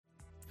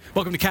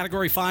Welcome to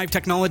Category 5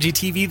 Technology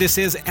TV. This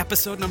is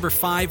episode number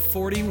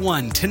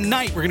 541.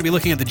 Tonight, we're going to be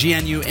looking at the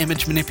GNU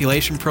image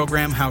manipulation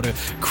program, how to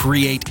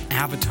create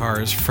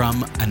avatars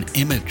from an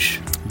image.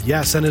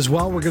 Yes, and as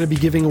well, we're going to be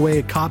giving away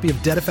a copy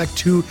of Dead Effect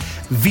 2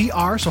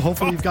 VR, so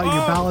hopefully you've got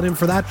your ballot in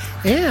for that.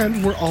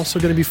 And we're also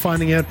going to be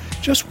finding out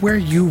just where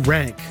you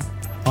rank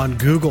on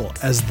Google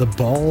as the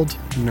bald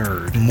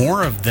nerd.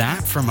 More of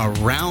that from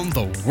around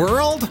the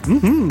world?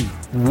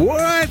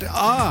 What?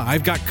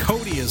 I've got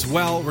Kodi as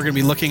well. We're going to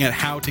be looking at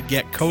how to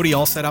get Kodi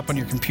all set up on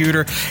your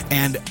computer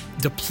and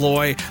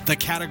deploy the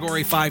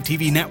Category 5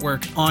 TV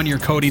network on your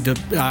Kodi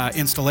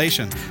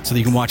installation so that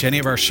you can watch any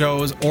of our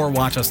shows or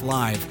watch us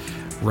live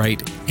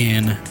right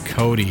in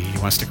Kodi. You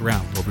want to stick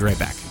around? We'll be right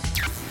back.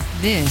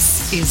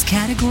 This is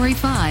Category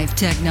 5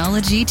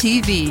 Technology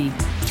TV.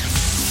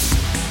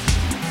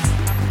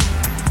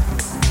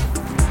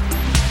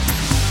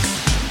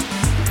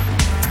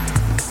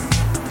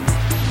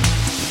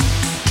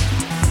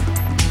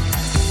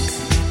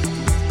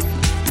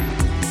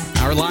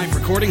 Our live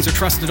recordings are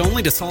trusted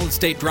only to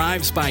solid-state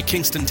drives by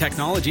Kingston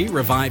Technology.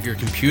 Revive your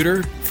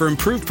computer for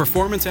improved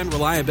performance and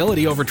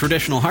reliability over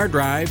traditional hard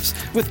drives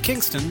with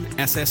Kingston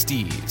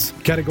SSDs.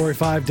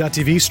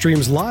 Category5.tv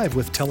streams live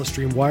with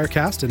Telestream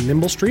Wirecast and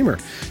Nimble Streamer.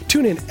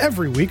 Tune in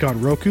every week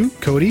on Roku,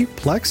 Kodi,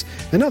 Plex,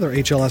 and other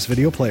HLS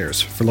video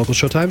players. For local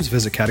showtimes,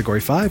 visit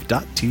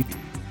Category5.tv.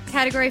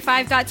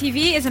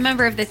 Category5.tv is a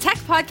member of the Tech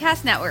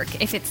Podcast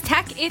Network. If it's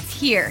tech, it's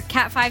here.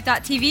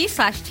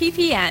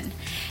 Cat5.tv/TPN.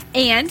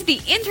 And the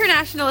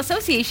International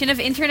Association of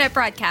Internet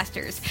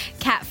Broadcasters,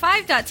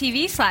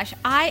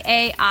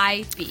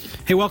 cat5.tv/IAIB.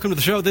 Hey, welcome to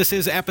the show. This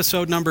is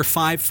episode number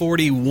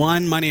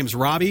 541. My name's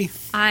Robbie.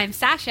 I'm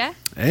Sasha.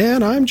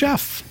 And I'm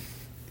Jeff.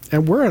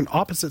 And we're on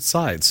opposite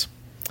sides.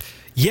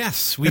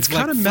 Yes, we've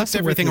flipped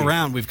everything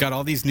around. We've got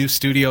all these new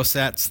studio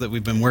sets that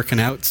we've been working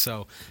out.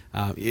 So,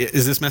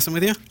 is this messing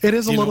with you? It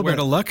is a little bit. Where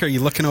to look? Are you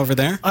looking over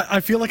there?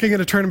 I feel like I'm going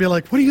to turn and be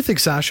like, "What do you think,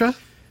 Sasha?"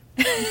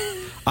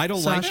 I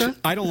don't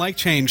like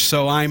change,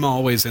 so I'm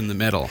always in the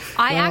middle.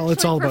 I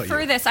actually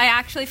prefer this. I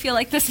actually feel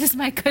like this is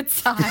my good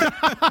side.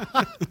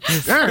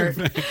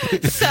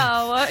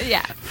 So,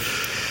 yeah.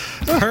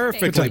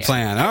 Perfectly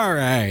planned. All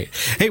right.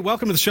 Hey,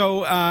 welcome to the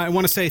show. I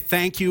want to say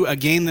thank you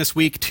again this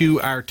week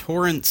to our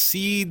torrent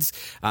seeds.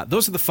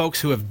 Those are the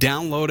folks who have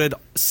downloaded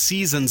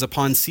seasons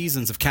upon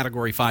seasons of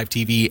Category 5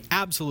 TV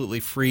absolutely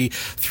free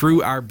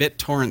through our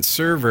BitTorrent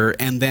server,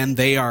 and then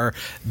they are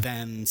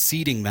then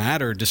seeding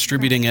that or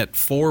distributing it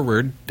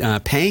forward,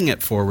 paying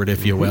it forward,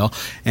 if you will,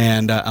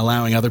 and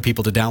allowing other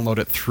people to download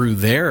it through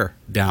their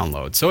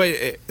download. So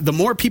the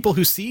more people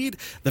who seed,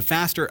 the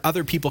faster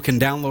other people can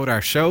download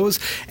our shows,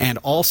 and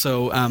also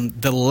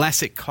the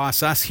less it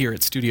costs us here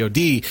at Studio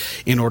D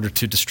in order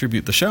to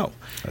distribute the show.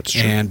 That's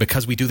true. And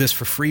because we do this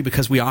for free,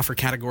 because we offer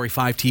Category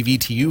 5 TV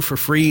to you for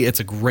free,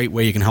 it's a great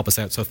way you can help us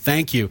out. So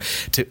thank you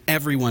to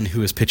everyone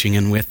who is pitching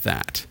in with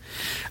that.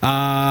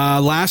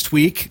 Last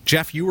week,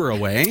 Jeff, you were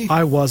away.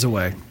 I was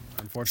away.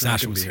 Unfortunately,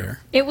 Sasha was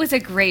here. It was a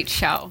great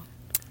show.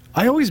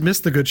 I always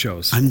miss the good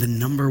shows. I'm the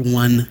number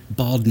one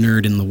bald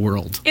nerd in the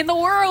world. In the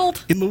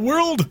world! In the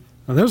world!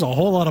 Well, there's a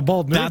whole lot of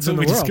bald nerds in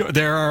the world.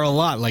 There are a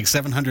lot, like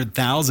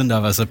 700,000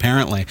 of us,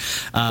 apparently.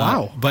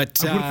 Wow.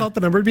 But I would have thought the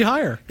number would be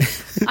higher.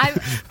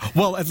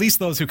 Well, at least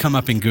those who come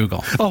up in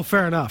Google. Oh,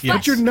 fair enough. Yes.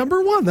 But you're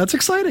number one. That's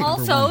exciting.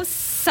 Also,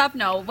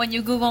 subno, when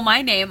you Google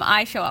my name,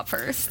 I show up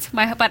first.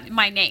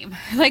 My name.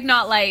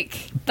 Not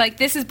like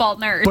this is bald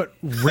nerd. But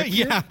Rickman?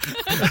 Yeah.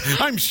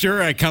 I'm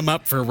sure I come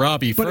up for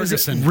Robbie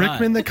Ferguson. Is it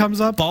Rickman that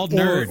comes up? Bald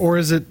nerd. Or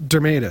is it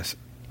Dermatis?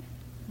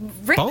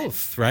 Rickman.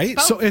 Both, right?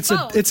 Both. So it's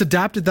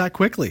adapted that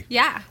quickly.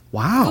 Yeah.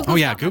 Wow.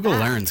 Google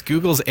learns.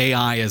 Google's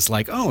AI is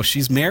like, oh,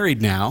 she's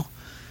married now.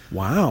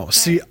 Wow. Okay.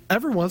 See,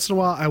 every once in a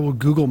while I will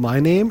Google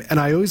my name, and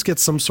I always get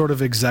some sort of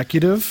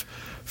executive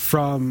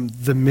from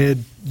the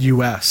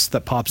mid-US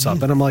that pops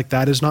up, and I'm like,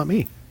 that is not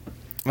me.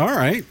 All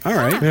right.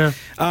 Yeah.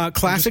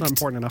 Classic, not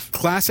important enough.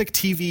 Classic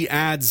TV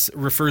ads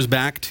refers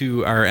back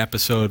to our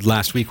episode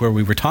last week where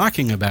we were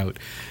talking about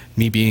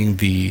me being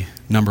the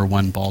number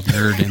one bald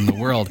nerd in the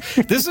world.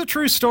 This is a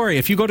true story.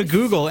 If you go to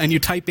Google and you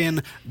type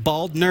in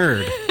bald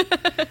nerd,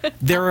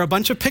 there are a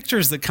bunch of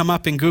pictures that come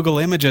up in Google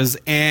Images,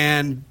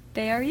 and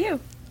they are you.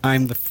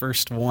 I'm the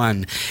first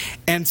one.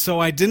 And so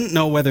I didn't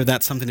know whether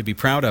that's something to be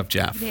proud of,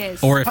 Jeff. It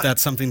is. Or if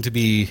that's something to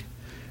be...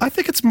 I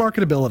think it's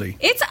marketability.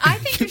 I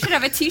think you should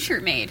have a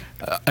T-shirt made.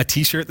 A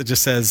T-shirt that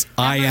just says,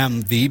 I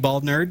am the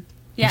bald nerd?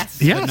 Yes.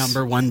 The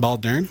number one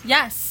bald nerd?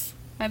 Yes.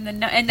 And then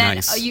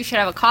Nice. You should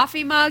have a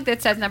coffee mug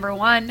that says number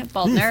one,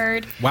 bald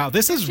nerd. Wow,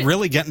 this is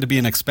really getting to be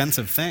an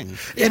expensive thing.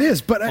 It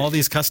is, but... All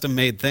these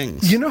custom-made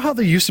things. You know how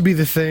there used to be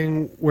the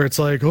thing where it's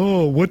like,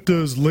 oh, what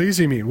does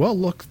lazy mean? Well,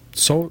 look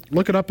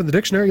it up in the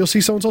dictionary, you'll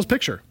see so-and-so's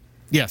picture.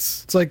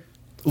 Yes. It's like,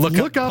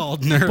 look up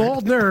bald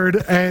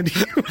nerd, and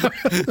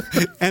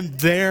and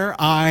there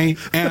I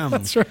am.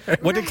 That's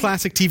right. What did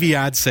classic TV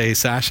ads say,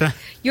 Sasha?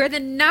 You're the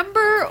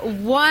number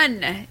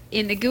one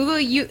in the Google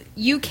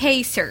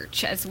UK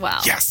search as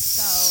well. Yes.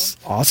 So,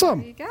 awesome.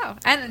 there you go.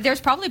 And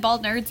there's probably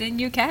bald nerds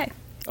in UK.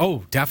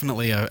 Oh,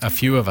 definitely a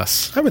few of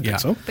us. I would think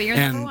so. But you're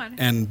number one.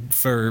 And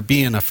for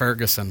being a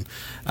Ferguson,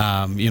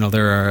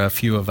 there are a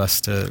few of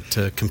us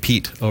to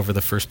compete over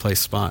the first place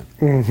spot.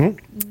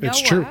 Mm-hmm.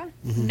 It's true.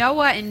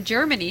 Noah in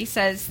Germany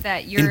says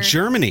that you're... In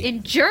Germany?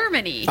 In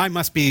Germany. I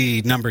must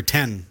be number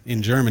 10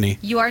 in Germany.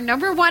 You are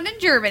number 1 in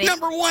Germany.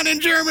 Number 1 in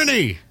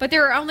Germany! But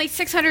there are only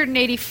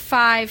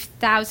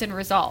 685,000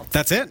 results.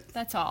 That's it?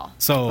 That's all.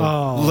 So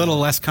a little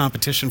less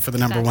competition for the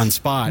number 1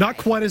 spot. Not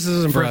quite as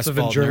impressive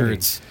in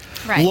Germany.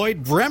 Right.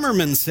 Lloyd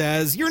Bremerman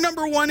says, you're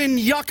number 1 in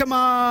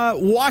Yakima,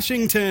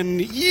 Washington.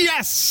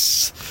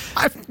 Yes!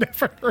 I've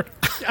never heard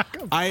of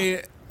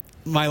Yakima.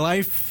 My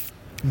life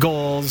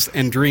goals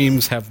and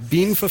dreams have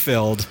been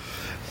fulfilled.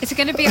 Is it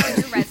going to be on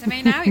your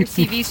resume now? Your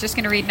CV's just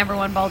going to read number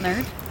 1 bald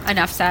nerd?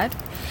 Enough said.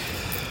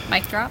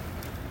 Mic drop.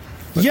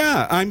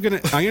 Yeah, I'm gonna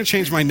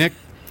change my nick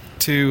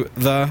to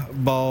the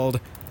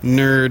bald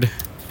nerd.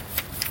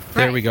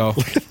 There we go.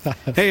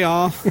 Hey,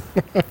 y'all.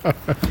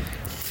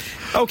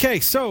 Okay,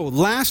 so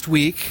last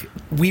week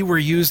we were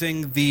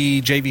using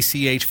the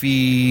JVC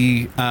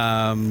HV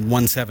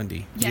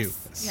 170.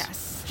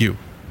 Yes. U.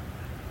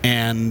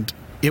 And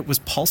it was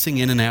pulsing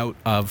in and out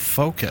of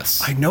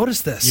focus. I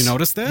noticed this. You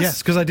noticed this?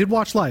 Yes, because I did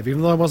watch live,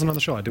 even though I wasn't on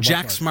the show. I did watch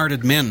Jack live.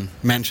 Smarted Min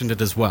mentioned it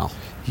as well.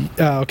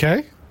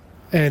 Okay.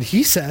 And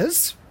he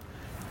says,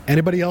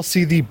 anybody else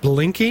see the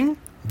blinking?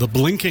 The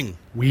blinking.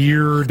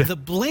 Weird. The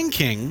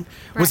blinking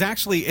was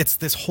actually, it's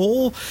this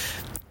whole...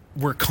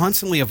 We're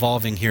constantly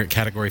evolving here at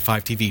Category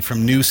 5 TV,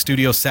 from new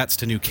studio sets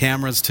to new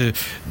cameras to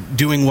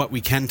doing what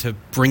we can to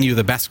bring you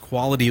the best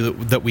quality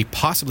that we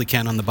possibly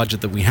can on the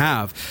budget that we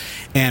have.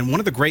 And one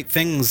of the great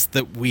things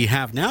that we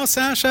have now,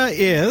 Sasha,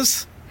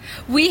 is...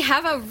 We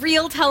have a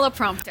real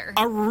teleprompter.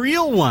 A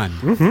real one.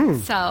 Mm-hmm.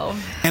 So.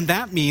 And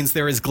that means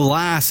there is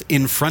glass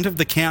in front of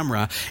the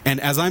camera. And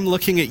as I'm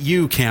looking at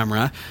you,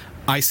 camera,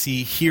 I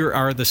see here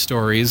are the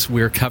stories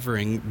we're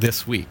covering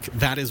this week.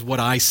 That is what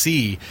I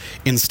see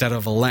instead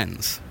of a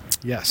lens.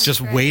 Yes. Just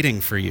waiting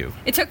for you.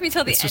 It took me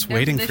till the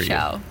end of the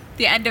show.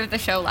 The end of the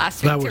show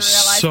last week to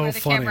realize where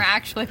the camera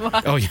actually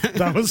was. Oh, yeah.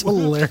 That was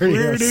hilarious.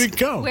 Where did it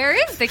go? Where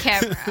is the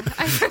camera?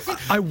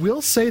 I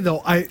will say,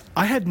 though, I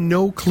had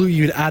no clue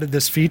you'd added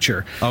this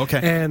feature. Okay.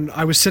 And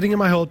I was sitting in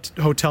my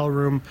hotel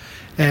room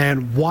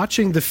and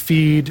watching the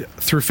feed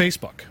through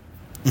Facebook.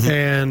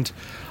 And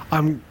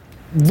I'm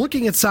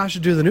looking at Sasha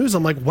do the news.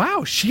 I'm like,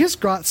 wow, she has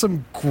got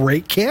some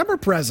great camera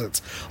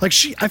presence. Like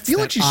I feel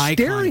like she's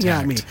staring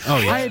at me. Oh,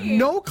 yeah. I had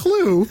no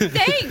clue.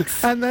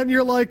 Thanks. And then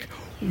you're like,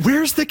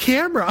 where's the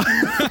camera?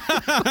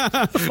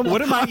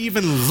 What am I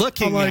even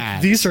looking I'm like,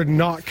 at? these are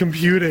not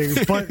computing.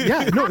 But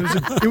yeah, no,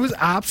 it was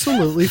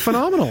absolutely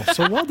phenomenal.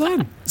 So well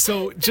done.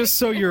 So just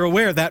so you're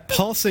aware, that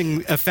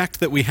pulsing effect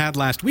that we had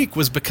last week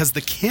was because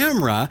the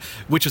camera,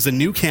 which is a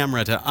new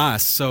camera to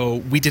us, so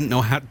we didn't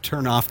know how to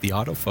turn off the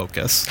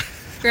autofocus.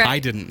 Right. I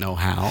didn't know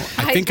how.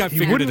 I think I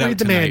figured it out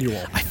tonight.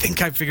 I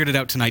think I figured it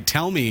out tonight.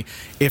 Tell me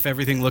if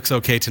everything looks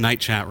okay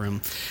tonight, chat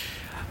room.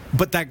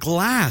 But that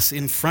glass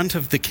in front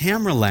of the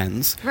camera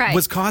lens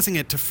was causing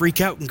it to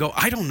freak out and go,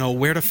 I don't know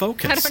where to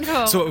focus. I don't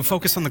know. So it would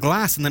focus on the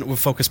glass and then it would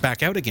focus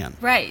back out again.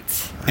 Right.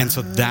 And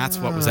so that's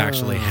what was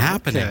actually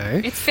happening.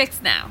 Okay. It's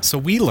fixed now. So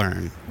we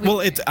learn.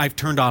 I've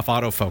turned off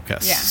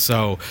autofocus.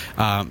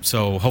 Yeah.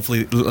 So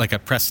hopefully, like I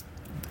pressed,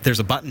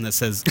 there's a button that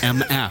says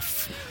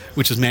MF.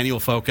 Which is manual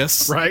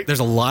focus. Right. There's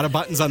a lot of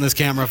buttons on this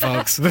camera,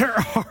 folks. There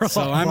are a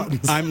lot of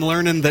buttons. I'm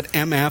learning that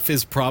MF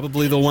is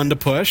probably the one to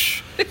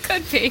push. It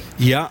could be.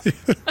 Yeah.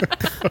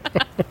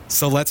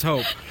 So let's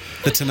hope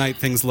that tonight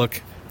things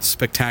look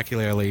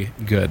spectacularly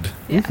good.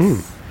 Yes.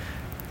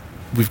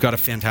 We've got a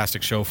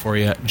fantastic show for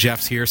you.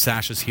 Jeff's here,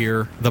 Sasha's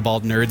here, the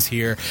Bald Nerd's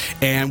here,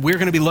 and we're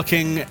going to be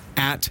looking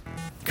at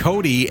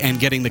Kodi and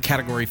getting the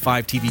Category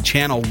 5 TV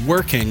channel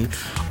working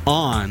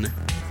on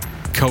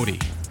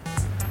Kodi.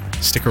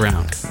 Stick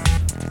around.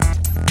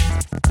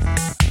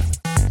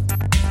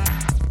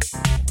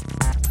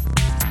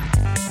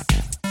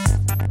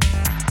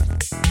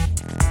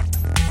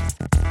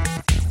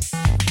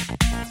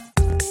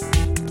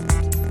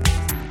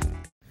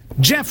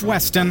 Jeff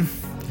Weston,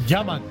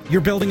 Yeah, man.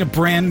 you're building a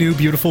brand new,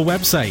 beautiful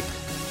website,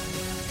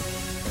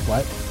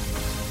 What?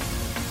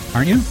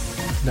 aren't you?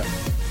 No.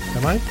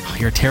 Am I? Oh,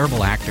 you're a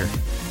terrible actor.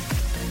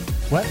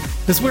 What?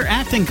 This is where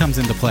acting comes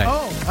into play.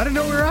 Oh, I didn't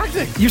know we were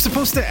acting. You're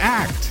supposed to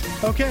act.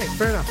 Okay,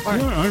 fair enough. All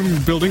right.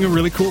 I'm building a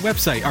really cool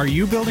website. Are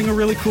you building a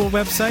really cool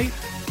website?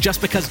 Just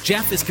because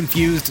Jeff is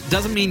confused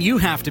doesn't mean you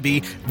have to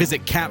be.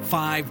 Visit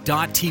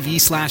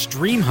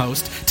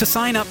cat5.tv/dreamhost to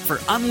sign up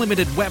for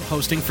unlimited web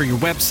hosting for your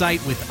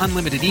website with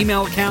unlimited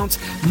email accounts,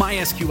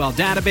 MySQL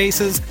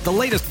databases, the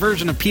latest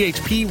version of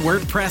PHP,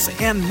 WordPress,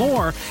 and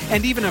more,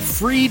 and even a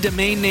free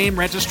domain name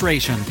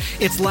registration.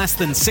 It's less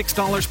than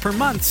 $6 per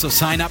month, so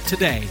sign up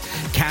today.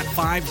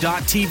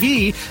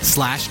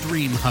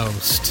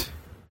 cat5.tv/dreamhost.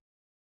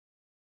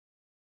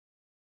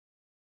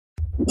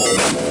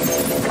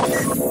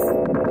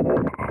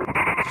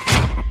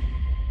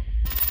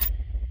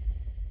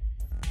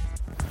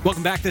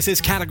 Welcome back. This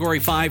is Category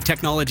 5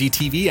 Technology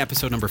TV,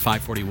 episode number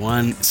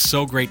 541.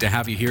 So great to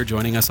have you here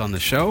joining us on the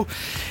show.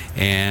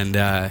 And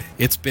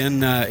it's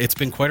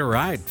been quite a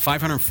ride.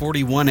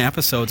 541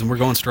 episodes, and we're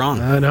going strong.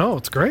 I know,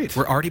 it's great.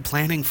 We're already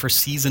planning for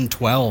season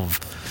 12.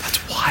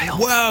 That's wild.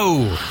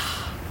 Whoa!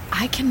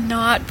 I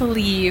cannot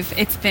believe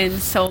it's been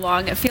so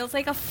long. It feels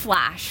like a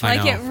flash. I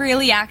Like know. it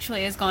really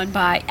actually has gone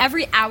by.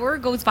 Every hour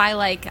goes by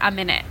like a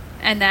minute.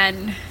 And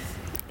then...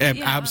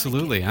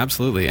 Absolutely,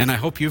 absolutely. And I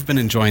hope you've been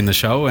enjoying the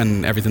show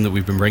and everything that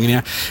we've been bringing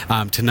you.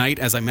 Tonight,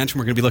 as I mentioned,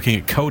 we're going to be looking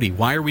at Kodi.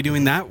 Why are we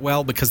doing that?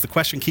 Well, because the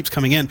question keeps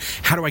coming in,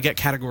 how do I get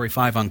Category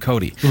 5 on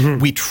Kodi?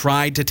 We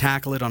tried to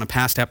tackle it on a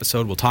past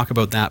episode. We'll talk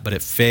about that, but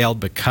it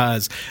failed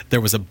because there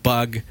was a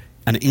bug,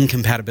 an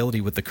incompatibility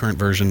with the current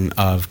version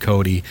of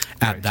Kodi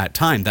at that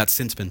time. That's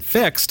since been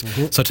fixed.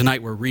 So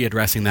tonight we're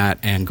readdressing that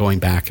and going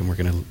back, and we're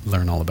going to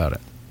learn all about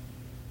it.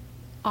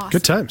 Awesome.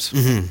 Good times.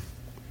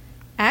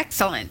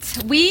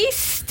 Excellent. We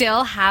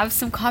still have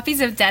some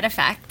copies of Dead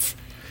Effect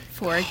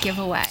for a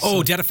giveaway.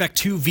 Oh, Dead Effect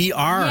 2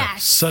 VR.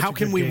 Yes. Such How a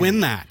can good we game. win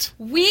that?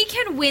 We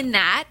can win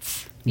that.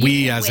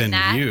 We, can as win in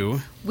that.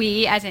 you.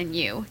 We, as in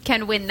you,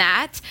 can win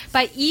that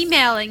by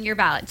emailing your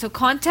ballot. So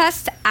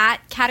contest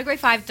at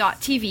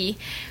category5.tv.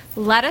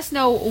 Let us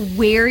know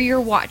where you're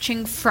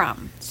watching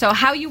from. So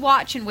how you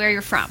watch and where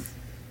you're from.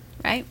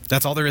 Right?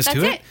 That's all there is That's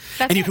to it. it.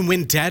 That's and you it. can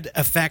win Dead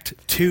Effect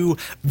 2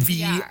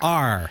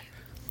 VR.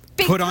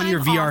 Big Put on time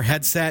your VR offer.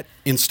 headset,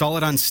 install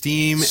it on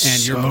Steam, and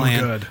So you're playing.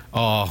 good.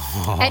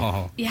 Oh,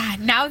 And, yeah,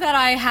 now that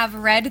I have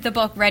read the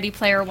book Ready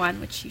Player One,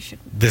 which you should...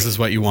 this is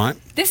what you want?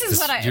 This is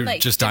what I... You're like.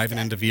 just diving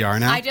into VR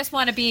now? I just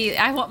want to be...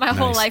 I want my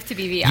whole Nice. life to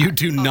be VR. You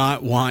do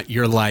not want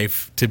your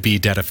life to be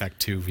Dead Effect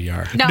 2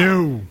 VR. No.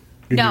 No.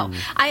 No.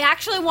 I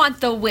actually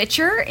want The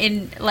Witcher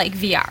in, like,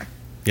 VR.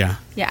 Yeah.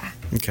 Yeah.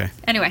 Okay.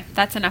 Anyway,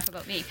 that's enough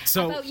about me.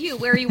 So- How about you?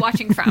 Where are you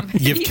watching from?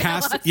 You've Email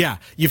cast, us. yeah,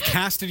 you've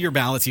casted your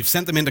ballots. You've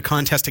sent them into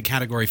contest at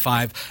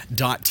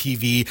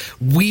category5.tv.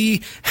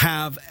 We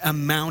have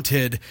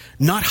amounted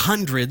not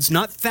hundreds,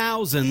 not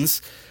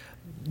thousands,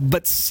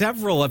 but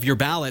several of your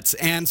ballots.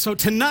 And so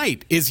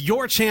tonight is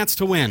your chance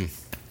to win.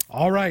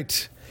 All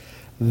right.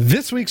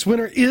 This week's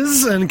winner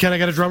is, and can I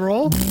get a drum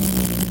roll?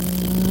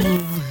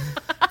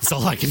 That's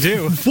all I can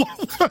do.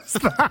 What was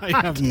that?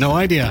 I have no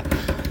idea.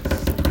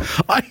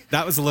 I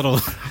That was a little,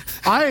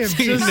 am you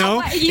just... know,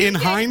 what you in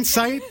did.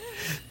 hindsight,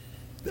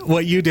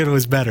 what you did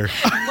was better.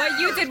 What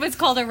you did was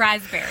called a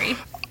raspberry.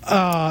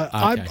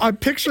 I'm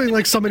picturing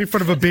like somebody in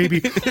front of a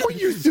baby. Oh,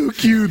 you're so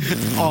cute.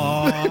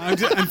 Oh, I'm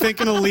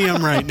thinking of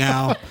Liam right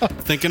now.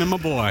 Thinking of my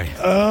boy.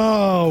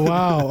 Oh,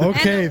 wow.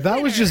 Okay, And the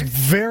that was just winner.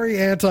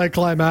 very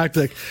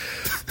anticlimactic.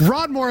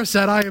 Rod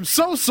Morissette, I am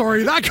so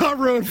sorry that got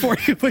ruined for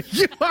you, but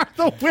you are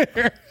the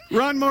winner.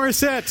 Ron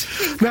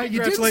Morissette. Now, you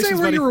didn't say Congratulations,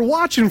 where buddy. you were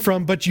watching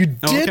from, but you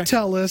Oh, did okay.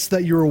 tell us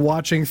that you were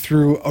watching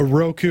through a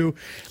Roku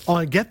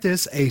on, get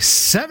this, a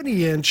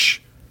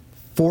 70-inch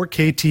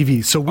 4K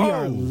TV. So we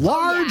are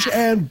large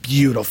yeah. and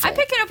beautiful. I'm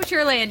picking up what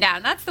you're laying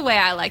down. That's the way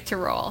I like to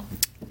roll.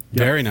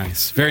 Very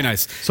nice. Very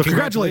nice. So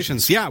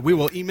congratulations. Yeah, we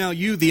will email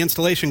you the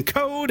installation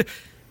code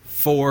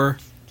for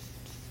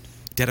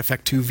Dead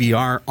Effect 2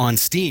 VR on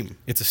Steam.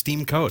 It's a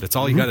Steam code. It's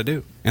all you got to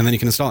do. And then you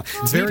can install it.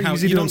 It's very neat how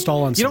easy you to don't-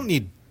 install on You Steam. don't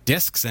need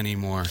discs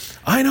anymore.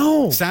 I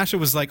know. Sasha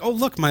was like, oh,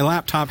 look, my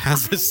laptop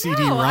has this No, I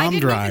CD-ROM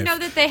didn't drive. even know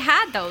that they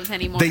had those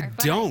anymore. They but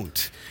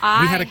don't.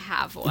 I we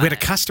have We had a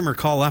one. customer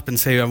call up and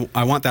say,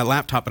 I want that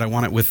laptop, but I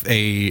want it with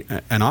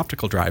an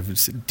optical drive,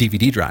 it's a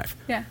DVD drive.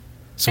 Yeah.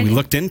 So And we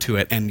looked into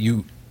it, and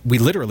we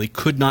literally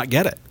could not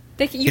get it.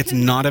 It's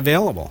not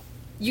available.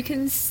 You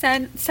can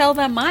sell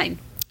them mine.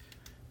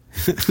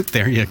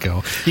 There you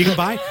go. You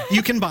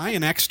can buy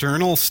an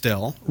external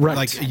still, Right.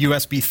 like a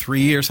USB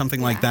 3 or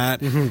something like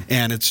that,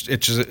 and it's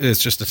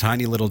just a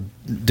tiny little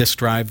disk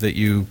drive that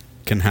you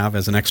can have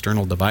as an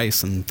external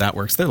device, and that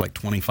works. They're like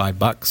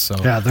 $25, so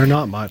Yeah, they're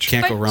not much.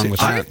 can't go wrong with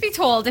truth that. be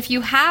told, if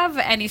you have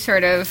any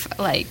sort of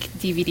like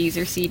DVDs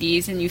or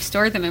CDs and you've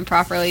stored them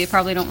improperly, you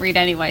probably don't read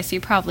anyway, so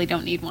you probably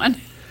don't need one.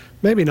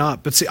 Maybe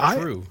not, but see,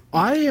 True.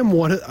 I am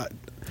one of...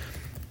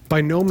 by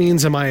no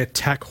means am I a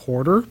tech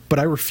hoarder, but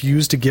I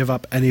refuse to give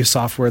up any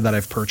software that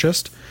I've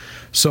purchased.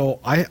 So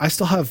I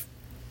still have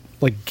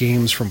like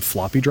games from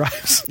floppy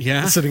drives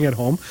Yeah. sitting at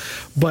home.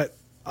 But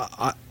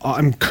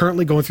I'm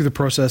currently going through the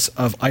process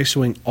of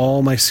ISOing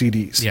all my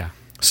CDs. Yeah.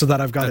 So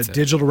that I've got That's a it.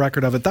 digital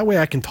record of it. That way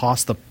I can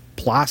toss the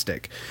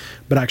plastic,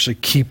 but actually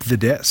keep the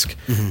disc.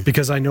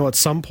 Because I know at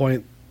some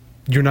point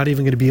you're not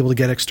even going to be able to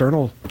get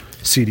external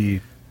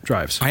CD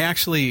drives. I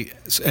actually,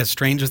 as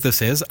strange as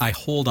this is, I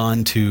hold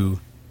on to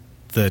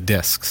the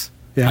discs.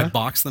 Yeah? I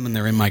box them and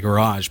they're in my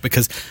garage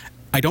because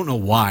I don't know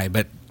why,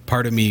 but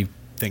part of me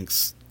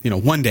thinks,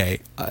 one day,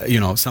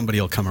 somebody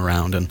will come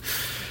around and,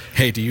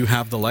 hey, do you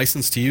have the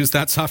license to use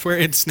that software?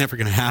 It's never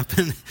going to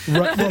happen.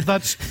 Right, well,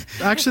 that's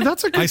a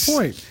good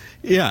point.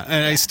 Yeah,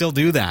 and I still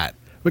do that.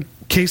 But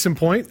case in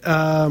point,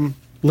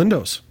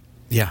 Lindos.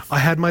 Yeah. I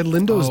had my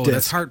Lindos Oh, disc.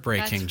 that's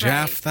heartbreaking, That's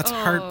Jeff. right. That's Oh.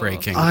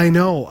 heartbreaking. I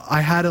know. I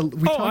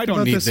I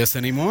don't need this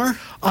anymore.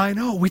 I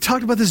know. We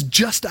talked about this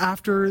just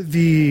after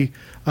the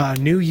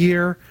New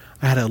Year.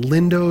 I had a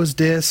Windows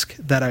disk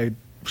that I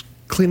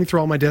cleaning through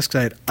all my disks.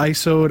 I had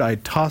ISO'd, I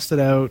tossed it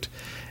out,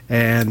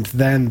 and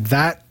then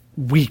that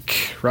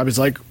week, Robbie's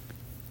like,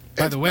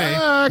 by the way,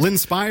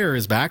 Linspire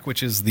is back,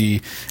 which is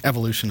the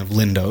evolution of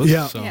Lindos.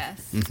 Yeah. So, Yes.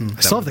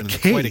 I still have the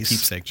case, quite a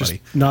keepsake, just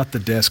buddy. not the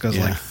disc. I was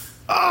Yeah. like,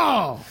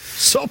 oh,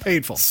 so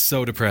painful.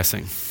 So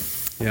depressing.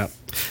 Yeah.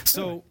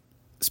 So,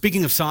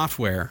 speaking of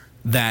software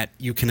that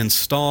you can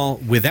install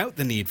without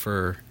the need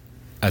for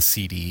a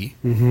CD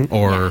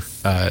or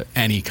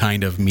any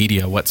kind of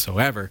media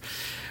whatsoever,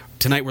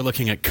 tonight we're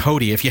looking at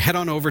Kodi. If you head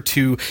on over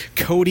to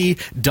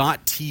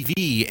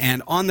Kodi.tv,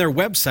 and on their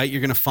website,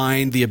 you're going to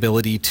find the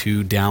ability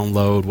to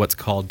download what's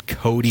called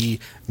Kodi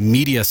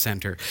Media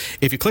Center.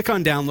 If you click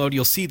on download,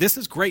 you'll see this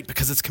is great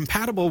because it's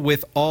compatible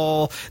with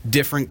all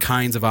different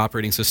kinds of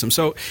operating systems.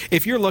 So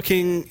if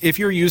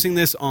you're using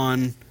this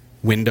on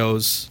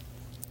Windows,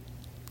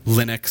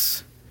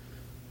 Linux,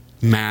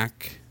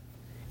 Mac,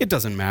 it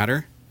doesn't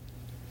matter.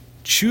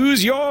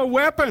 Choose your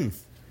weapon.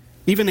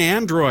 Even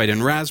Android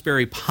and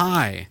Raspberry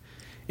Pi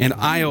and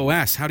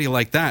iOS. How do you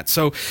like that?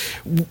 So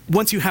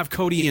once you have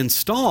Kodi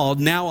installed,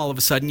 now all of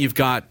a sudden you've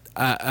got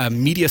a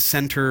media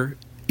center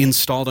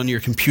installed on your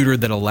computer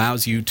that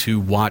allows you to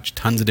watch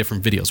tons of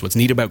different videos. What's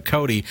neat about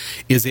Kodi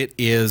is it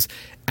is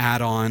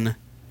add-on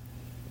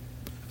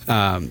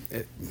how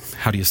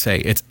do you say?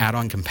 It's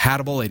add-on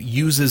compatible. It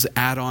uses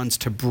add-ons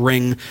to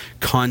bring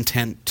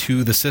content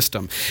to the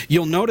system.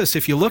 You'll notice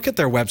if you look at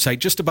their website,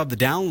 just above the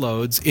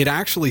downloads, it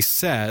actually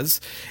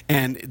says,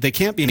 and they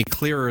can't be any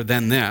clearer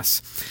than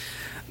this,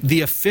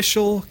 the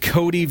official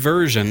Kodi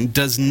version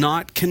does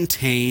not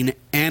contain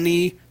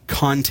any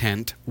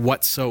content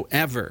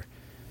whatsoever.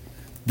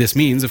 This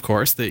means, of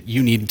course, that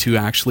you need to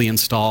actually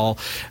install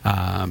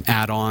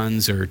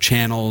add-ons or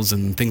channels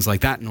and things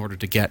like that in order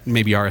to get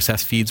maybe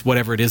RSS feeds,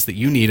 whatever it is that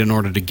you need in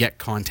order to get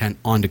content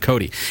onto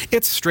Kodi.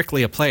 It's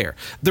strictly a player.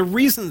 The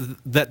reason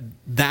that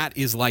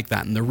is like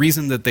that, and the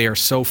reason that they are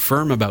so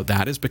firm about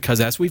that, is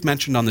because, as we've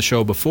mentioned on the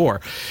show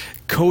before,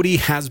 Kodi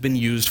has been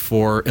used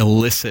for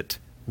illicit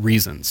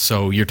reasons.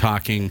 So you're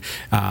talking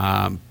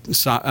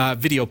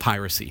video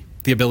piracy,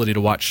 the ability to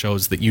watch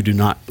shows that you do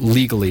not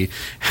legally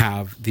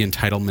have the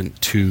entitlement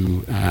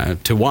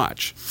to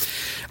watch.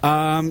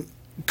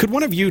 Could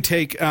one of you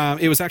take?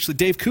 It was actually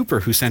Dave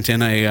Cooper who sent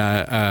in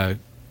a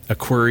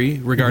query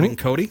regarding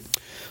Kodi.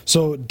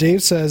 So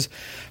Dave says,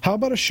 how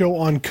about a show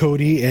on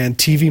Kodi and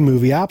TV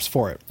movie apps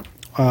for it?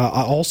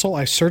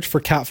 I searched for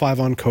Cat5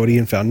 on Kodi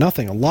and found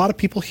nothing. A lot of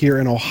people here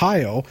in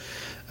Ohio,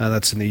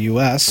 that's in the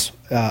U.S.,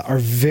 are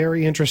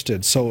very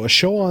interested. So a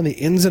show on the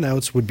ins and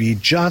outs would be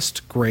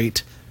just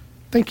great.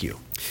 Thank you.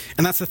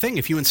 And that's the thing.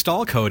 If you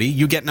install Kodi,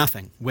 you get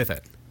nothing with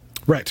it.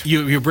 Right.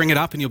 You bring it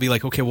up and you'll be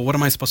like, okay, well, what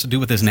am I supposed to do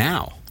with this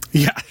now?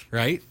 Yeah.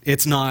 Right?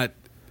 It's not...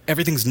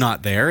 Everything's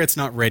not there. It's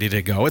not ready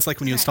to go. It's like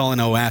when you install an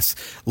OS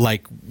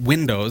like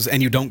Windows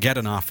and you don't get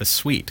an Office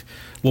suite.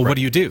 Well, what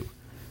do?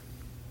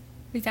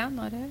 We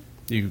download it.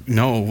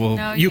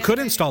 You could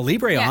install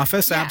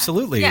LibreOffice,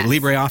 absolutely. Yes.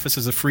 LibreOffice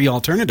is a free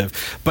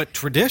alternative. But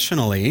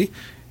traditionally,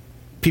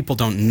 people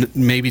don't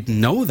maybe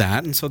know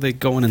that, and so they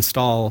go and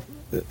install,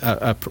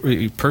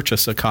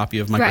 purchase a copy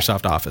of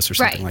Microsoft Office or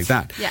something like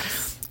that.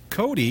 Yes.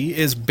 Kodi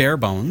is bare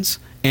bones,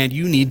 and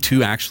you need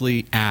to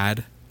actually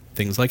add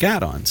things like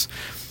add-ons.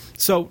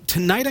 So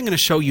tonight I'm going to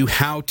show you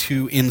how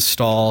to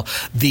install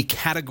the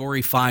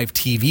Category5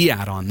 TV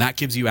add-on. That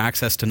gives you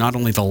access to not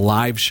only the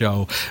live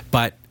show,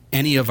 but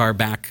any of our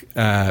back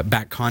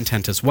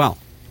content as well.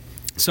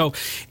 So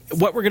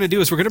what we're going to do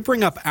is we're going to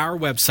bring up our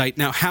website.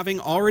 Now, having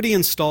already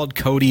installed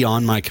Kodi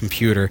on my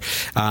computer,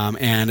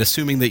 and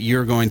assuming that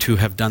you're going to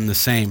have done the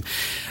same,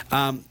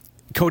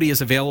 Kodi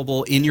is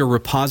available in your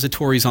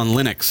repositories on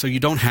Linux, so you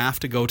don't have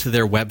to go to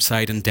their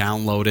website and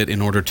download it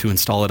in order to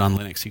install it on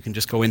Linux. You can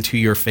just go into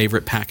your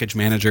favorite package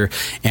manager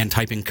and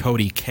type in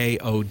Kodi,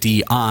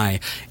 K-O-D-I,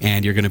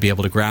 and you're going to be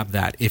able to grab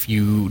that. If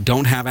you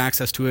don't have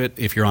access to it,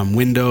 if you're on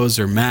Windows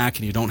or Mac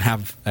and you don't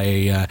have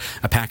a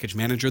package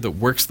manager that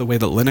works the way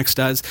that Linux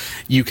does,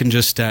 you can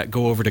just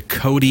go over to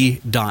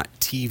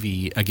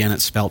Kodi.tv. Again,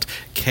 it's spelled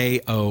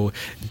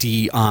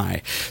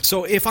K-O-D-I.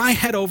 So if I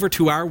head over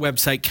to our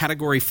website,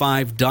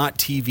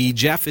 Category5.tv,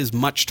 Jeff is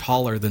much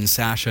taller than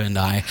Sasha and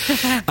I.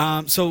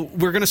 So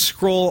we're going to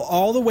scroll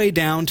all the way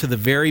down to the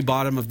very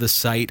bottom of the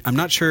site. I'm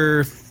not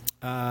sure.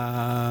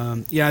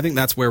 I think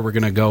that's where we're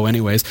going to go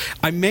anyways.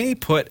 I may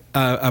put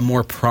a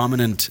more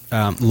prominent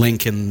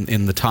link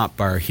in the top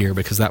bar here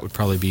because that would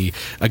probably be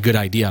a good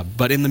idea.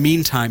 But in the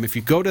meantime, if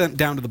you go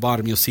down to the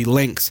bottom, you'll see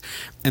links,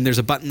 and there's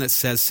a button that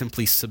says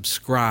simply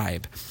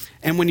subscribe.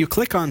 And when you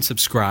click on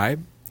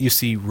subscribe, you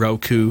see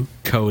Roku,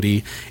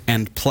 Kodi,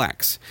 and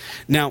Plex.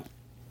 Now,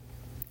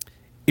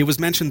 it was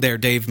mentioned there,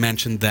 Dave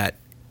mentioned that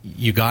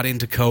you got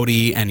into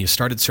Kodi and you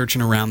started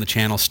searching around the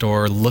channel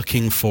store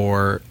looking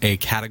for a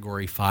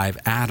Category 5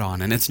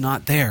 add-on, and it's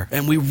not there.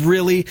 And we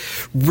really,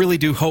 really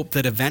do hope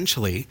that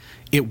eventually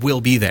it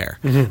will be there.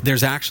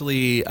 There's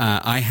actually,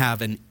 I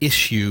have an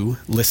issue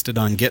listed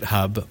on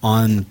GitHub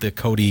on the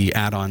Kodi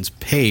add-ons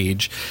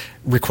page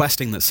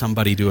requesting that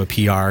somebody do a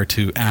PR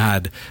to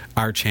add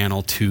our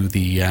channel to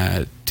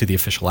the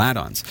official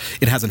add-ons.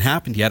 It hasn't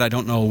happened yet. I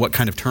don't know what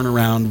kind of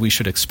turnaround we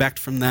should expect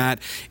from that.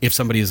 If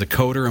somebody is a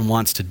coder and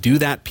wants to do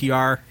that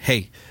PR,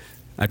 hey,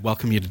 I'd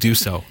welcome you to do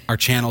so. Our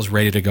channel's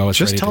ready to go. It's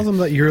Just ready tell them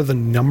that you're the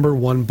number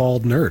one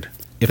bald nerd.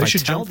 If They I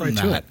should tell jump them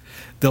right to that, it.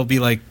 they'll be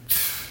like,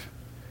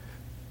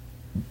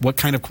 what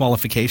kind of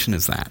qualification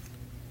is that?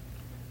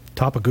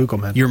 Top of Google,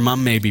 man. Your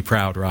mom may be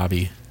proud,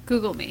 Robbie.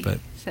 Google me. But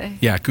Say.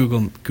 yeah,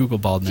 Google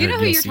bald nerd. Do you know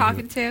who You'll you're see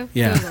talking to?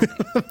 Yeah,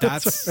 Google me.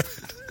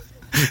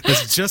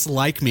 that's just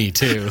like me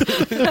too.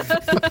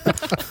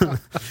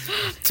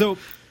 So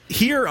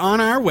here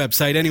on our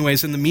website,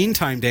 anyways, in the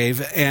meantime,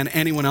 Dave, and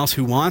anyone else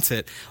who wants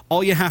it,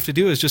 all you have to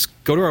do is just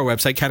go to our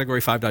website,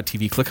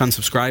 category5.tv, click on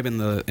subscribe in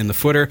the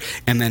footer,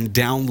 and then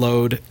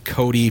download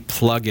Kodi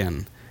plugin.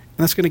 And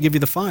that's going to give you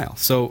the file.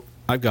 So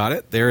I've got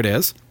it. There it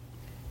is.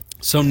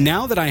 So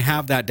now that I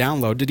have that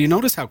download, did you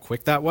notice how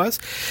quick that was?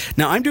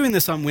 Now, I'm doing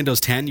this on Windows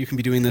 10. You can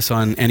be doing this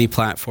on any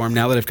platform.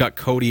 Now that I've got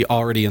Kodi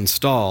already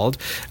installed,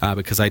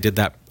 because I did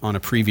that on a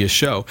previous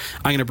show,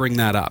 I'm going to bring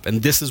that up.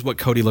 And this is what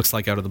Kodi looks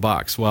like out of the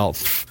box. Well,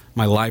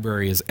 my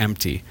library is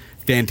empty.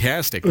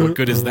 Fantastic. What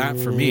good is that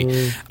for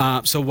me?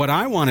 So what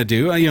I want to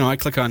do, I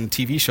click on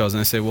TV shows and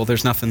I say, well,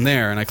 there's nothing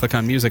there. And I click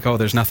on music, oh,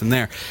 there's nothing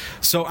there.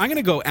 So I'm going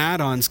to go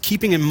add-ons,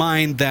 keeping in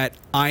mind that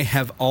I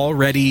have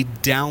already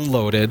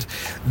downloaded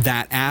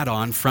that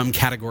add-on from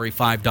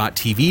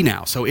category5.tv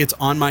now. So it's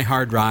on my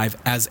hard drive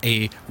as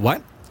a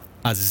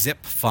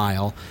zip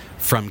file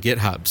from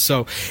GitHub.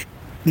 So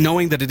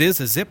knowing that it is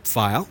a zip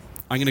file,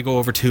 I'm going to go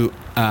over to...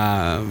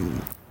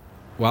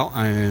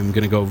 I'm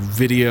going to go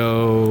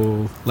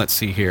video. Let's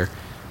see here.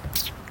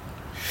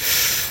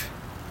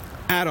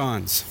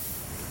 Add-ons.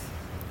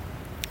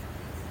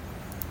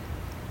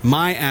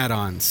 My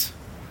add-ons.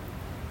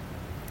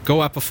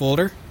 Go up a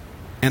folder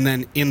and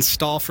then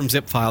install from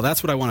zip file.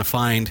 That's what I want to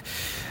find.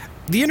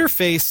 The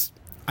interface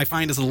I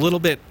find is a little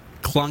bit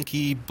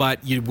clunky,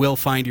 but you will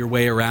find your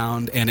way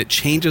around, and it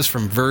changes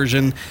from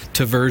version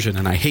to version,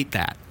 and I hate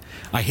that.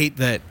 I hate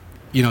that.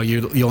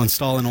 You'll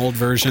install an old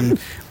version,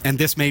 and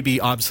this may be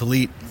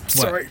obsolete.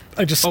 Sorry,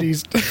 I just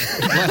sneezed.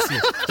 Bless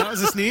you. That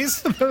was a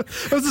sneeze?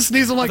 That was a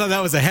sneeze. I'm I like, thought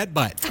that was a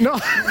headbutt. no.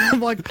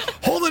 I'm like,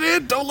 hold it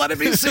in. Don't let it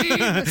be seen.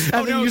 And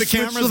then no, you the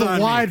switch camera's to the on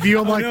me. wide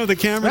view. I'm like, no, the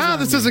camera's on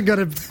this me. isn't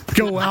going to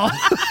go well.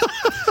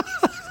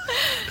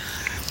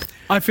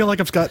 I feel like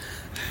I've got,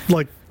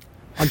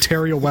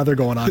 Ontario weather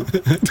going on.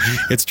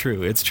 It's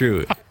true. It's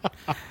true.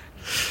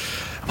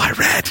 I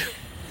read.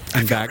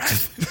 And back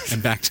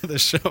to the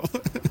show.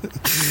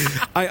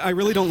 I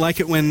really don't like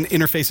it when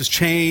interfaces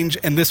change,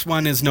 and this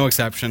one is no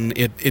exception.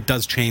 It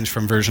does change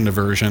from version to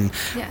version,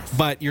 Yes.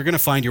 But you're going to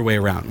find your way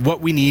around.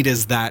 What we need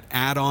is that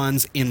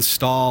add-ons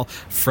install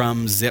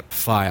from zip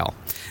file.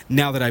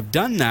 Now that I've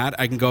done that,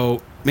 I can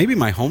go, maybe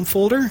my home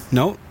folder?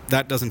 No,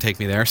 that doesn't take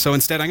me there. So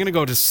instead, I'm going to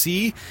go to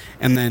C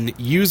and then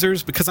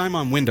users, because I'm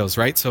on Windows,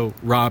 right? So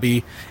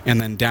Robbie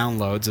and then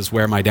downloads is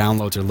where my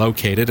downloads are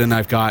located, and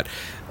I've got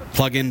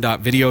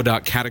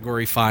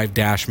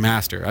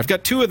plugin.video.category5-master. I've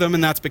got two of them,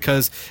 and that's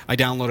because I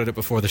downloaded it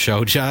before the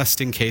show, just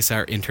in case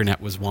our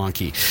internet was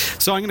wonky.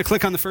 So I'm going to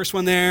click on the first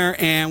one there,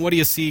 and what do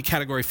you see?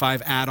 Category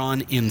 5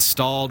 add-on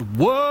installed.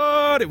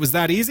 What? It was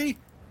that easy?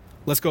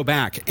 Let's go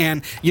back.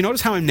 And you notice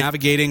how I'm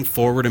navigating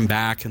forward and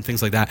back and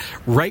things like that.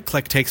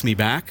 Right-click takes me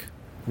back.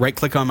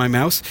 Right-click on my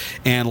mouse,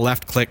 and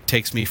left-click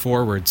takes me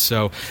forward.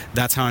 So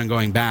that's how I'm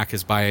going back,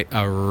 is by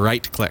a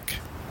right-click.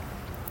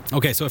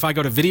 Okay, so if I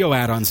go to video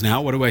add-ons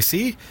now, what do I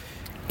see?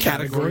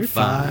 Category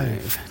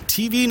 5.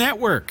 TV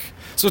network.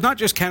 So it's not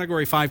just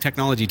Category 5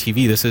 Technology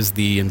TV. This is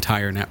the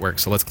entire network.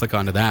 So let's click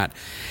onto that.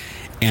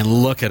 And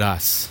look at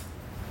us.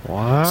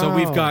 Wow. So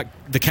we've got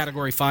the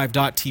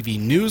Category5.tv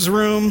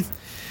newsroom.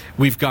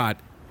 We've got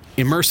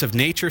immersive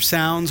nature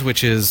sounds,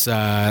 which is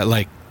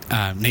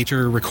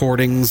nature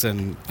recordings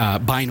and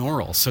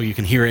binaural, so you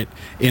can hear it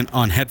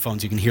on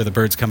headphones. You can hear the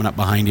birds coming up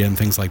behind you and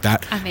things like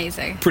that.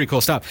 Amazing. Pretty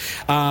cool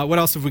stuff. What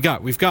else have we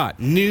got? We've got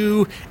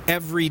new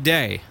every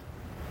day.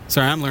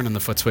 Sorry, I'm learning the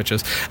foot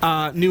switches.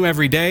 New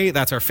every day.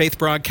 That's our faith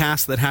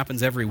broadcast that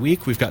happens every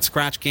week. We've got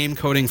Scratch Game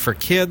Coding for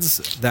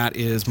Kids. That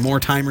is More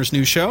Timer's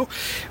new show.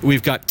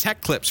 We've got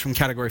tech clips from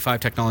Category 5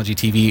 Technology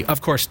TV.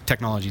 Of course,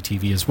 Technology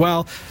TV as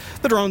well.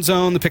 The Drone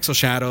Zone, the Pixel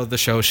Shadow, the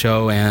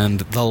Show, and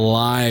the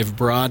live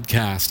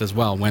broadcast as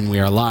well. When we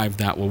are live,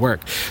 that will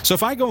work. So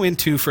if I go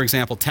into, for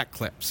example, tech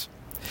clips,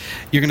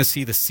 you're going to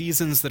see the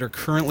seasons that are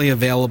currently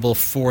available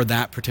for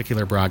that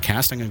particular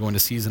broadcast. I'm going to go into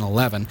season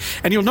 11.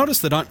 And you'll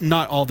notice that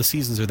not all the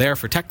seasons are there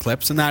for tech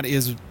clips, and that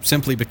is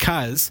simply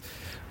because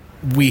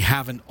we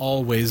haven't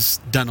always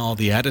done all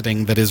the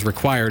editing that is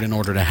required in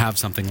order to have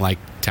something like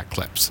tech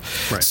clips.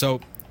 Right.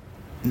 So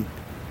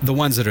the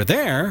ones that are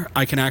there,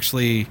 I can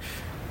actually...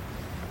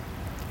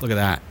 Look at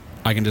that.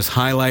 I can just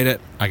highlight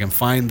it. I can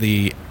find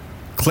the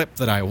clip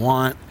that I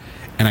want,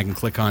 and I can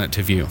click on it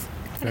to view.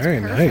 Very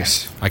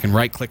nice. I can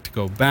right-click to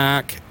go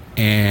back,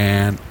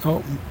 And,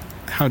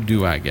 how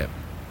do I get...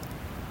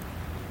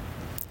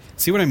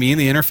 See what I mean?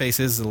 The interface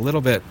is a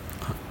little bit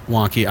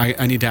wonky.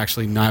 I need to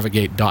actually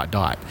navigate ...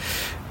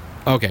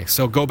 Okay,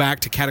 so go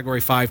back to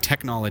Category 5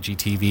 Technology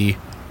TV.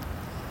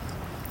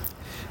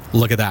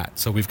 Look at that.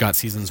 So we've got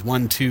seasons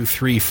 1, 2,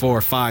 3,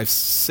 4, 5,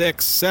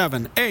 6,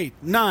 7, 8,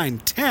 9,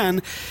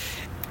 10,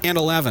 and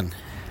 11.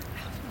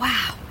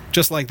 Wow.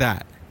 Just like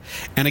that.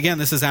 And again,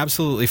 this is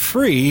absolutely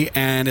free,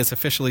 and it's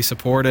officially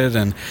supported.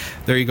 And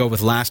there you go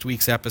with last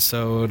week's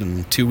episode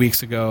and 2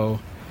 weeks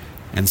ago,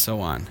 and so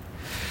on.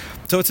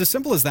 So it's as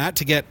simple as that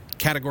to get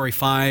Category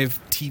 5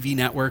 TV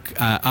network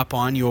up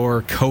on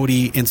your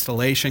Kodi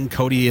installation.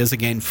 Kodi is,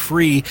 again,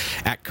 free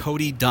at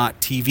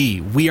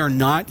Kodi.tv. We are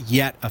not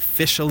yet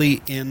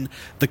officially in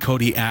the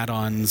Kodi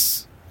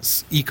add-ons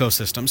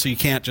ecosystem, so you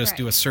can't just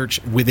do a search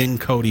within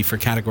Kodi for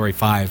Category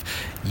 5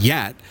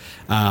 yet.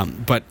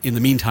 But in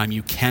the meantime,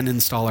 you can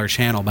install our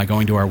channel by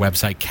going to our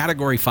website,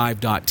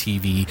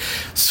 Category5.tv,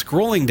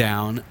 scrolling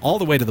down all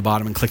the way to the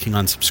bottom and clicking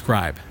on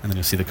subscribe, and then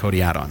you'll see the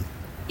Kodi add-on.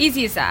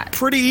 Easy as that.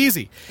 Pretty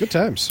easy. Good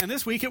times. And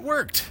this week it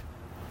worked.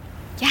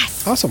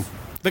 Yes. Awesome.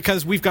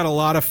 Because we've got a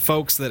lot of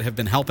folks that have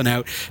been helping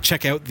out.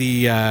 Check out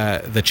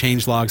the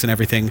change logs and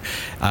everything.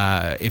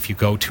 If you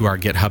go to our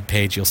GitHub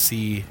page, you'll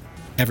see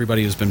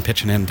everybody who's been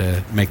pitching in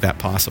to make that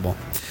possible.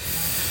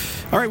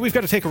 All right, we've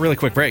got to take a really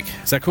quick break.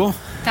 Is that cool?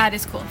 That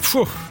is cool.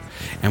 Whew.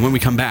 And when we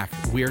come back,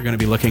 we are going to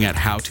be looking at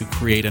how to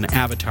create an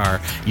avatar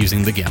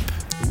using the GIMP.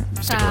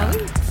 Stick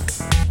around.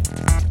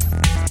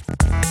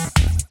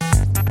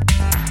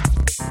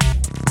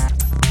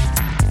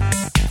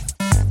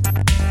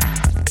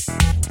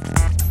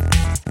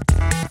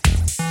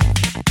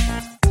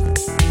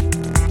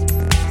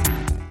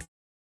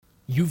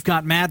 You've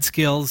got mad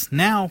skills.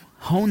 Now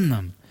hone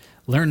them.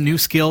 Learn new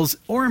skills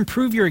or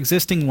improve your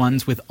existing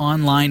ones with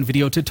online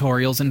video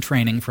tutorials and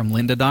training from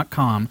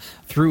lynda.com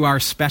through our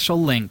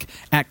special link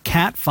at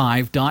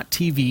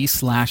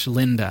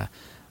cat5.tv/Lynda.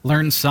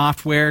 Learn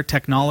software,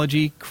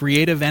 technology,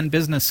 creative, and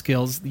business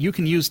skills you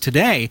can use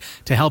today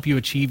to help you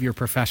achieve your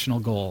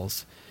professional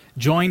goals.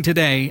 Join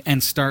today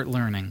and start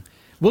learning.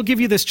 We'll give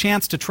you this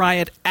chance to try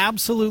it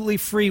absolutely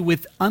free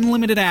with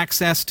unlimited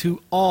access to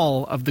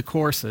all of the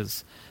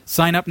courses.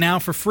 Sign up now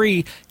for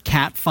free,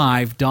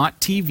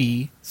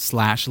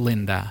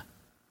 cat5.tv/Lynda.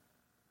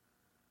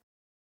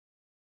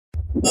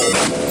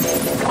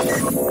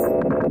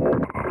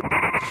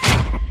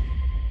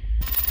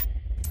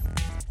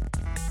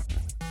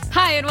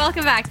 Hi, and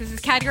welcome back. This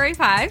is Category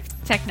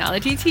 5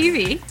 Technology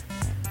TV.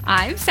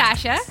 I'm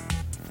Sasha.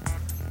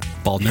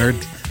 Bald nerd.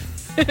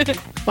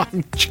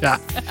 I'm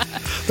Jeff.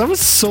 That was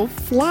so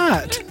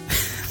flat.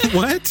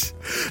 What?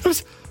 It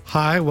was,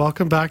 hi,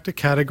 welcome back to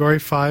Category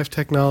 5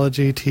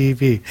 Technology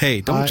TV.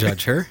 Hey, don't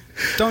judge her.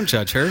 Don't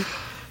judge her.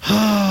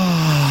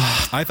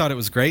 I thought it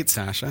was great,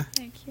 Sasha.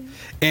 Thank you.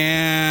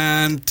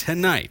 And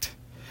tonight,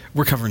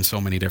 we're covering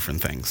so many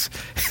different things.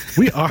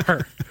 We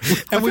are.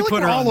 And we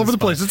put her all on over the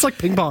spot. place. It's like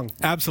ping pong.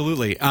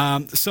 Absolutely.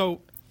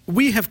 So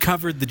we have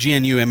covered the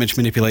GNU image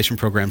manipulation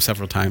program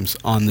several times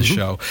on the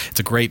show. It's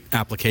a great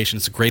application.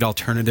 It's a great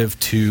alternative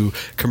to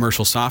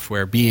commercial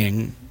software,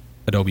 being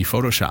Adobe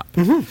Photoshop.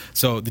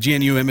 So the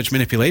GNU image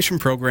manipulation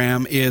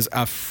program is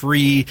a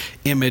free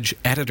image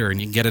editor,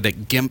 and you can get it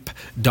at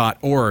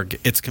gimp.org.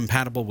 It's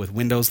compatible with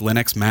Windows,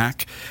 Linux,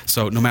 Mac.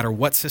 So no matter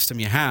what system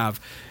you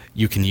have,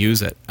 you can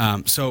use it.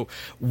 So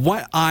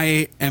what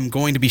I am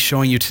going to be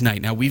showing you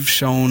tonight, now we've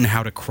shown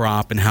how to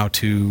crop and how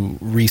to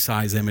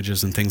resize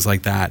images and things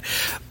like that,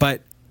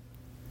 but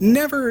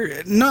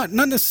not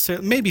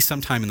necessarily, maybe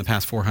sometime in the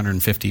past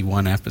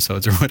 451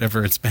 episodes or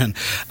whatever it's been,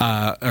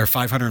 or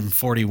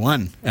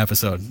 541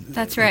 episodes,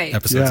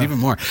 Yeah. even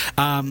more.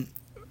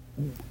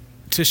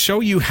 To show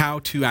you how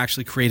to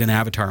actually create an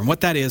avatar. And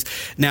what that is,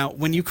 now,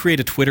 when you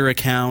create a Twitter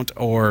account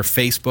or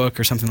Facebook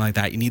or something like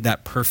that, you need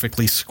that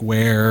perfectly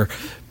square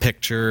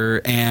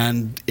picture,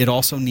 and it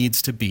also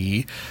needs to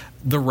be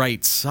the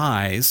right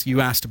size.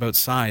 You asked about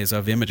size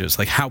of images,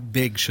 like how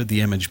big should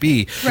the image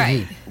be?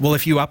 Right. Well,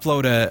 if you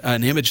upload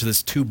an image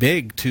that's too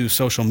big to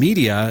social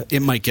media,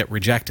 it might get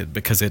rejected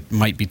because it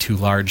might be too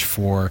large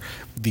for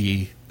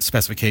the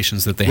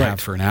specifications that they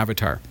have for an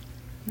avatar.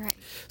 Right.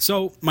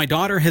 So my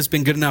daughter has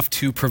been good enough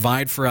to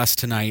provide for us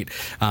tonight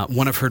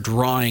one of her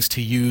drawings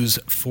to use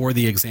for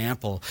the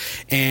example.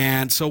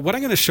 And so what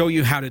I'm going to show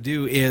you how to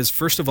do is,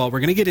 first of all, we're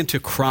going to get into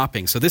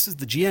cropping. So this is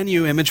the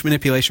GNU image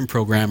manipulation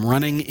program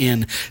running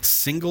in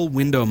single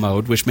window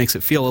mode, which makes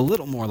it feel a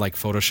little more like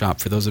Photoshop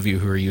for those of you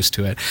who are used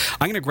to it.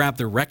 I'm going to grab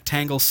the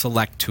rectangle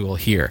select tool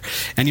here.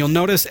 And you'll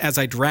notice as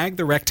I drag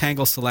the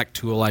rectangle select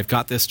tool, I've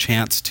got this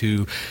chance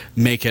to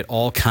make it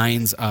all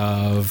kinds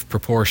of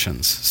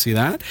proportions. See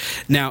that?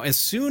 Now, as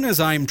soon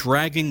as I'm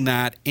dragging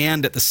that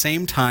and at the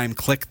same time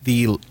click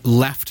the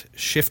left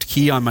shift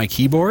key on my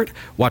keyboard,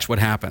 watch what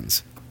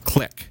happens.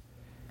 Click.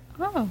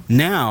 Oh.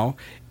 Now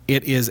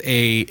it is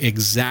a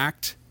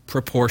exact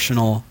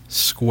proportional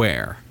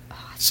square.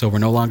 So we're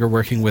no longer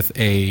working with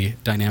a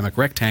dynamic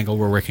rectangle,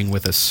 we're working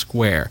with a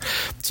square.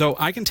 So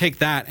I can take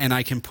that and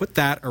I can put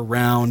that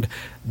around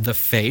the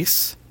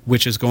face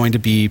which is going to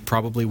be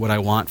probably what I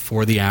want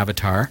for the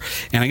avatar.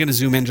 And I'm going to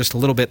zoom in just a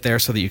little bit there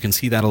so that you can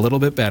see that a little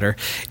bit better.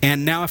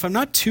 And now if I'm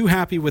not too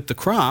happy with the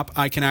crop,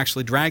 I can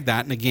actually drag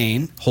that and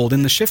again hold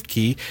in the shift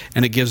key,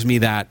 and it gives me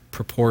that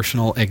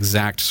proportional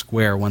exact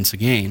square once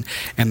again.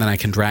 And then I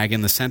can drag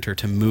in the center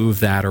to move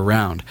that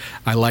around.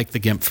 I like the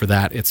GIMP for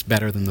that. It's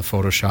better than the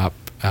Photoshop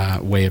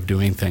way of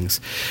doing things.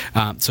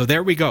 So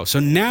there we go. So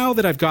now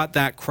that I've got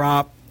that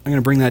crop, I'm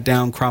going to bring that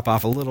down, crop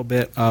off a little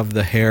bit of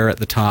the hair at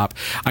the top.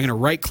 I'm going to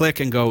right-click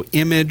and go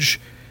Image,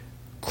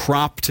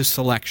 Crop to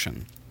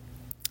Selection.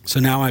 So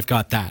now I've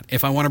got that.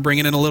 If I want to bring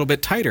it in a little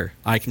bit tighter,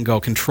 I can go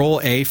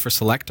Control-A for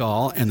Select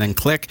All, and then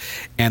click,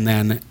 and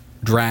then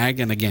drag,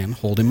 and again,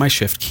 holding my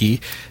Shift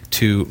key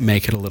to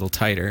make it a little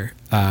tighter,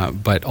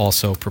 but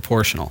also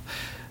proportional.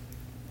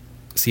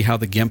 See how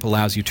the GIMP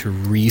allows you to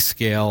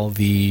rescale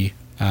the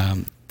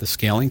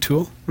scaling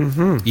tool,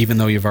 even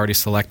though you've already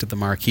selected the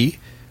marquee?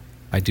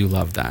 I do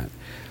love that.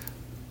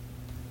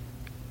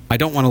 I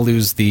don't want to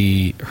lose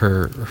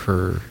her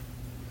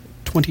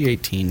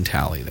 2018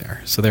 tally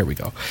there. So there we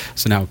go.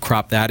 So now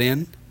crop that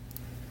in.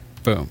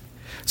 Boom.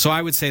 So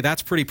I would say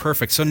that's pretty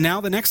perfect. So now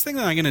the next thing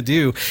that I'm going to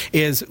do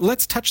is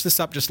let's touch this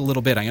up just a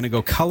little bit. I'm going to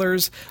go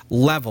Colors,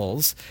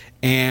 Levels,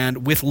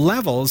 and with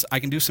levels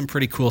I can do some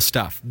pretty cool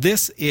stuff.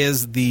 This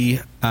is the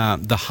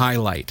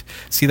highlight.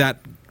 See that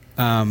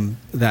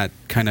that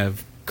kind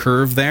of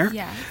curve there?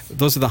 Yes.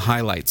 Those are the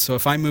highlights. So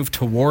if I move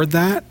toward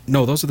that,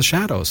 no, those are the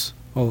shadows.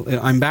 Oh,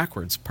 I'm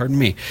backwards. Pardon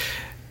me.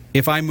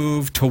 If I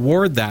move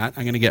toward that,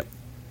 I'm going to get...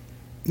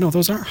 No,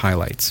 those aren't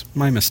highlights.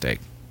 My mistake.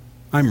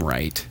 I'm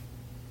right.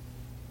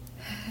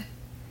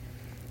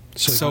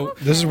 So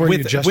this is where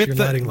you adjust your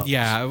lighting levels.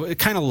 Yeah,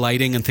 kind of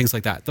lighting and things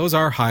like that. Those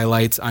are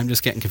highlights. I'm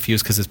just getting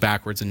confused because it's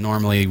backwards, and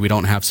normally we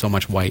don't have so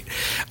much white.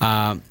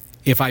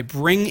 If I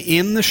bring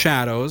in the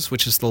shadows,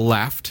 which is the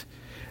left...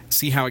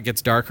 See how it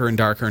gets darker and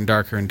darker and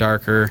darker and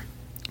darker.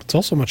 It's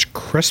also much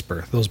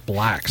crisper, those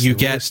blacks. You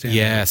get,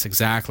 yes,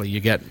 exactly. You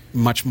get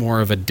much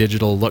more of a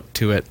digital look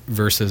to it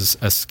versus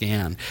a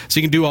scan. So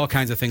you can do all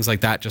kinds of things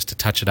like that just to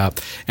touch it up.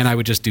 And I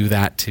would just do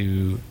that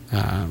to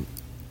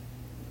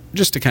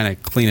just to kind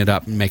of clean it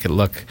up and make it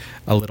look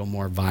a little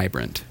more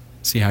vibrant.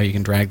 See how you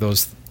can drag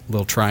those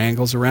little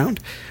triangles around?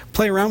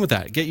 Play around with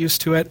that. Get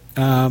used to it.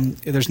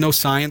 There's no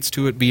science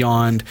to it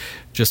beyond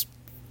just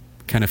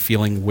kind of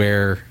feeling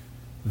where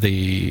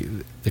the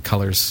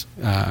colors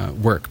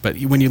work. But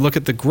when you look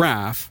at the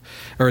graph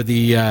or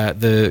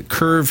the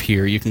curve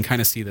here, you can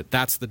kind of see that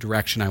that's the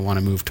direction I want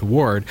to move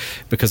toward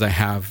because I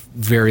have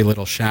very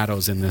little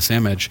shadows in this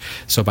image.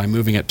 So by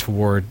moving it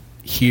toward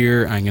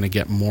here, I'm going to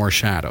get more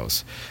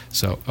shadows.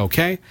 So,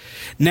 okay.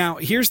 Now,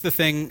 here's the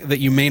thing that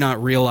you may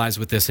not realize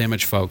with this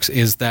image, folks,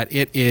 is that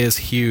it is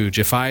huge.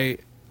 If I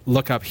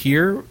look up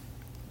here,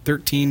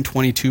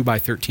 1322 by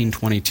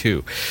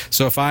 1322.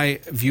 So if I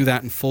view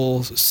that in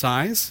full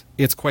size,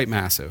 it's quite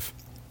massive.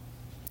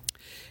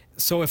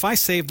 So if I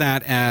save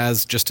that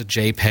as just a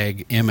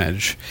JPEG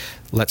image,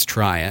 let's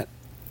try it.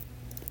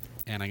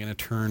 And I'm going to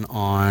turn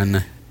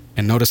on,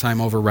 and notice I'm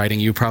overwriting.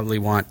 You probably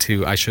want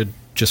to, I should,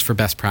 just for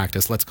best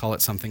practice, let's call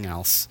it something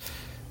else,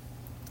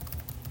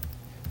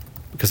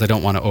 because I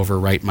don't want to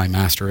overwrite my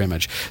master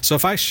image. So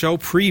if I show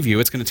preview,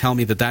 it's going to tell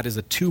me that that is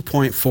a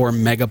 2.4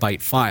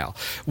 megabyte file.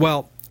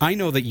 Well, I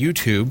know that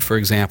YouTube, for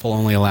example,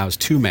 only allows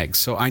 2 megs,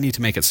 so I need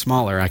to make it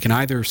smaller. I can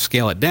either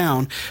scale it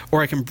down,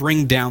 or I can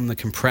bring down the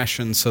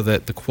compression so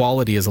that the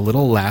quality is a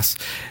little less.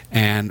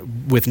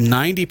 And with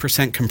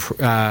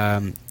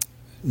 90%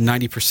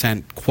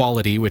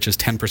 quality, which is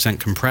 10%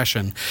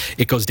 compression,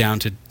 it goes down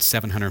to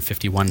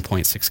 751.6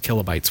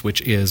 kilobytes,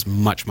 which is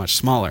much, much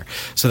smaller.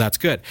 So that's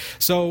good.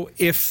 So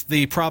if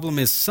the problem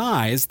is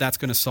size, that's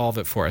going to solve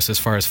it for us as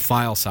far as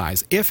file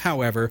size. If,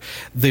 however,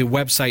 the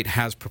website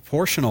has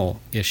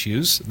proportional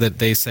issues that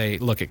they say,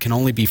 look, it can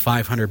only be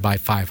 500 by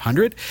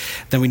 500,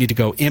 then we need to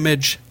go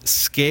Image,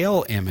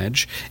 Scale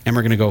Image, and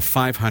we're going to go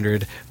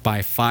 500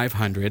 by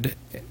 500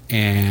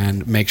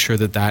 and make sure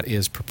that that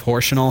is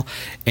proportional.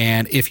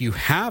 And if you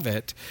have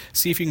it,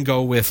 see if you can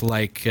go with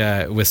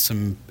with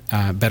some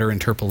better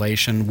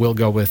interpolation. We'll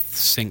go with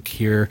Sync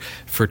here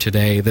for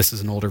today. This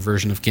is an older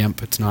version of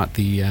GIMP. It's not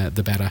the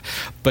beta.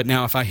 But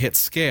now if I hit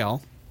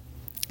Scale,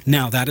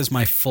 now that is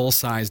my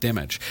full-sized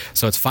image.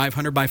 So it's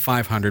 500 by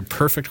 500,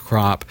 perfect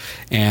crop,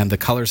 and the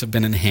colors have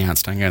been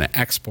enhanced. I'm going to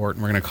export,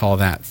 and we're going to call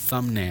that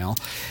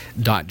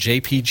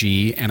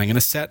thumbnail.jpg, and I'm going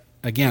to set,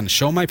 again,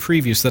 show my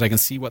preview so that I can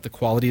see what the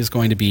quality is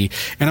going to be.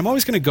 And I'm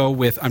always going to go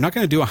with, I'm not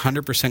going to do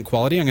 100%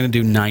 quality, I'm going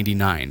to do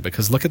 99,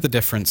 because look at the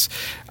difference.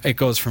 It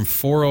goes from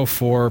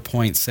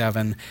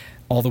 404.7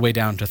 all the way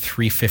down to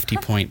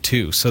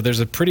 350.2. So there's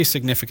a pretty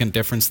significant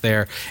difference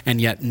there,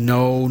 and yet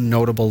no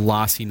notable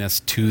lossiness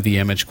to the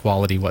image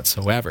quality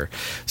whatsoever.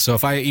 So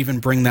if I even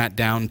bring that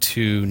down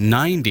to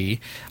 90,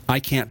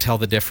 I can't tell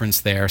the difference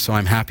there, so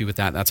I'm happy with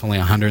that. That's only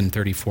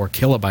 134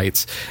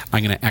 kilobytes.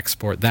 I'm going to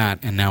export that,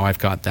 and now I've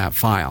got that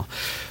file.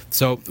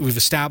 So we've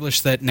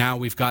established that now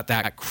we've got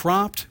that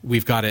cropped,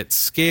 we've got it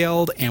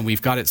scaled, and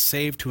we've got it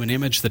saved to an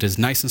image that is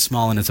nice and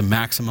small and is a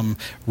maximum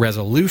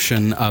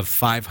resolution of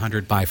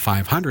 500 by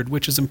 500,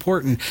 which is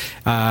important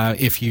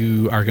if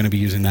you are going to be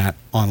using that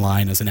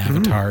online as an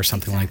avatar or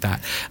something like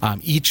that.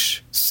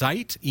 Each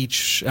site,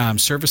 each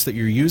service that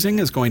you're using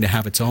is going to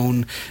have its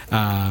own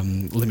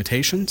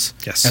limitations.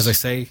 Yes. As I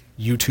say,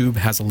 YouTube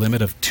has a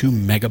limit of 2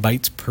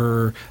 megabytes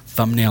per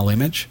thumbnail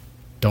image.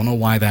 Don't know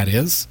why that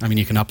is. I mean,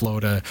 you can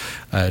upload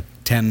a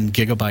 10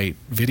 gigabyte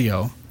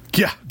video.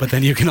 Yeah. But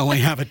then you can only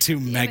have a 2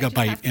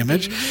 megabyte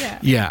image.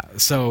 Yeah.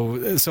 So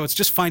it's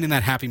just finding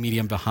that happy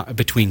medium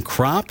between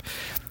crop,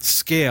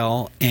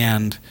 scale,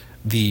 and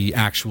the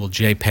actual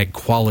JPEG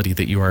quality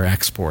that you are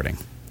exporting.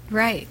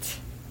 Right.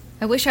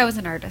 I wish I was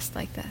an artist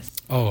like this.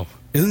 Oh,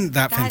 isn't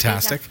that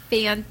fantastic? That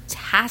is a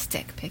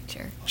fantastic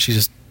picture. She's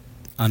just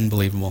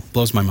unbelievable.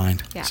 Blows my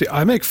mind. Yeah. See,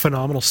 I make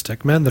phenomenal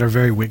stickmen that are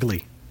very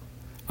wiggly.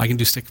 I can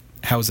do stick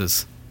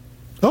houses.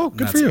 Oh,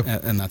 good for you.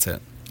 And that's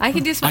it. I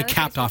can do some I other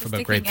capped things off with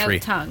about a grade sticking 3.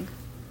 out tongue.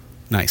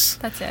 Nice.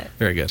 That's it.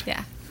 Very good.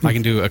 Yeah. I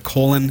can do a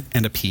colon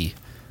and a P,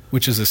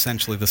 which is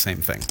essentially the same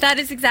thing. That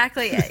is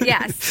exactly it.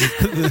 Yes.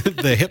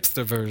 The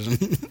hipster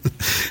version.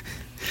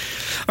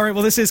 All right,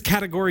 well, this is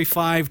Category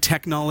 5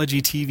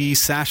 Technology TV.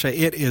 Sasha,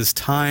 it is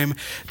time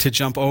to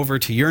jump over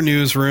to your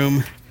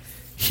newsroom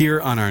here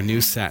on our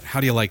news set. How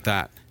do you like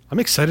that? I'm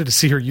excited to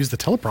see her use the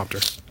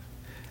teleprompter.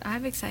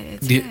 I'm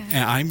excited too.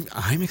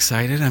 I'm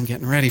excited. I'm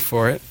getting ready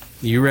for it.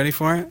 You ready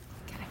for it?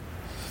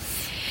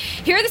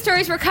 Here are the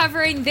stories we're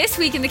covering this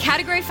week in the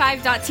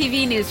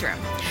Category5.tv newsroom.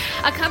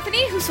 A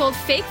company who sold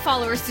fake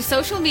followers to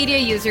social media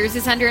users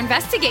is under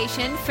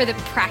investigation for the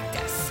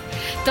practice.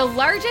 The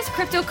largest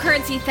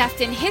cryptocurrency theft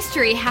in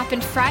history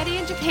happened Friday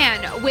in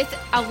Japan with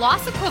a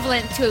loss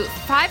equivalent to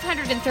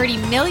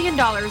 $530 million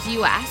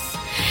US.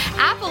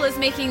 Apple is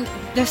making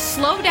the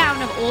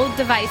slowdown of old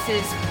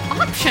devices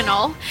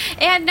optional,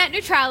 and net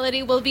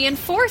neutrality will be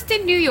enforced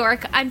in New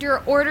York under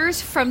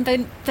orders from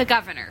the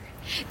governor.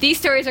 These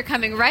stories are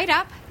coming right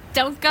up.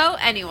 Don't go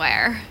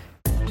anywhere.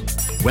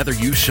 Whether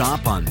you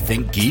shop on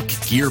ThinkGeek,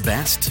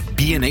 GearBest,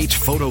 B&H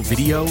Photo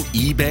Video,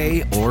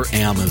 eBay, or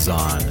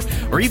Amazon,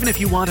 or even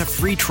if you want a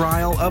free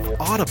trial of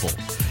Audible,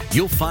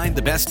 you'll find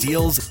the best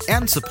deals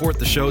and support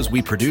the shows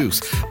we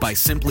produce by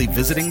simply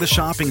visiting the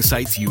shopping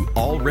sites you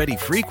already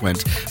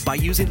frequent by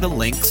using the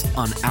links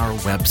on our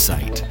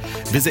website.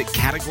 Visit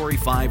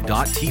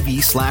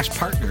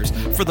category5.tv/partners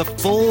for the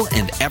full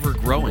and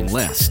ever-growing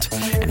list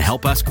and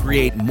help us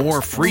create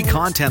more free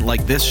content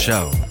like this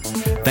show.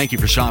 Thank you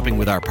for shopping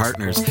with our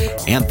partners,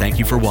 and thank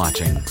you for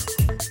watching.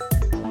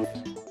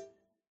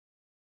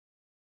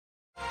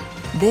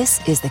 This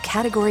is the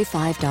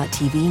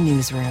Category5.tv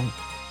newsroom,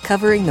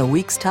 covering the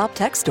week's top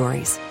tech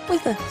stories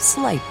with a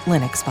slight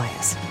Linux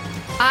bias.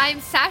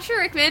 I'm Sasha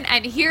Rickman,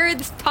 and here are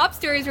the top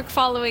stories we're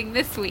following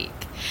this week.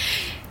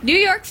 New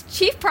York's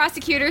chief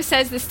prosecutor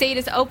says the state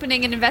is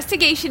opening an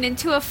investigation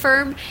into a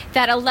firm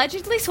that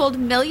allegedly sold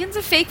millions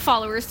of fake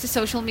followers to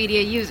social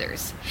media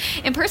users.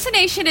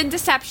 Impersonation and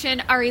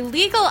deception are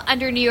illegal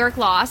under New York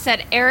law,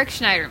 said Eric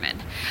Schneiderman.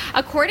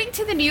 According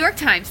to the New York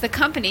Times, the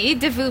company,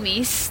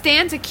 Devumi,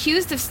 stands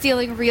accused of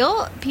stealing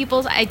real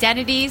people's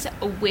identities,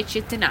 which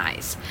it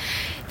denies.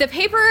 The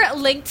paper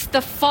linked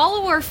the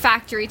follower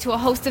factory to a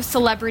host of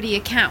celebrity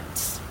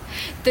accounts.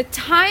 The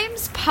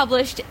Times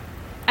published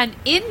an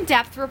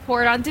in-depth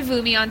report on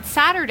Devumi on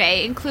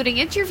Saturday, including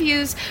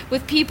interviews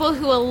with people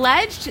who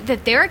alleged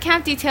that their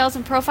account details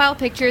and profile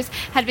pictures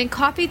had been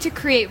copied to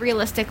create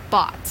realistic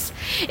bots.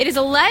 It is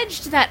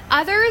alleged that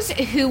others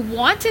who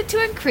wanted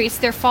to increase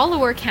their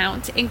follower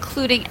count,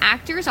 including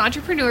actors,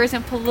 entrepreneurs,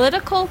 and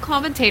political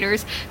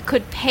commentators,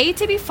 could pay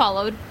to be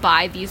followed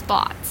by these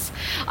bots.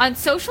 On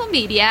social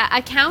media,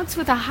 accounts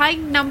with a high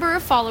number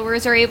of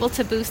followers are able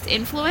to boost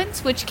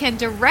influence, which can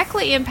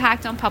directly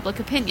impact on public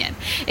opinion.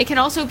 It can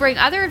also bring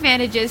other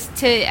advantages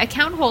to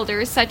account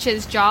holders, such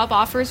as job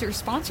offers or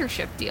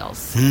sponsorship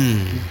deals.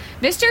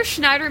 Mr.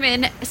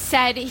 Schneiderman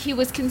said he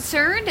was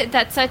concerned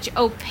that such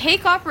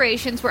opaque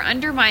operations were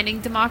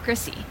undermining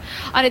democracy.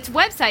 On its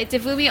website,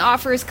 Devumi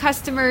offers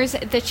customers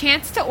the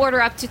chance to order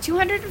up to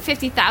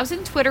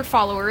 250,000 Twitter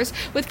followers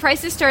with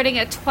prices starting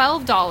at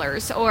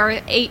 $12 or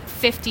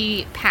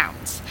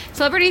 £850.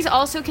 Celebrities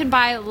also can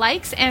buy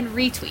likes and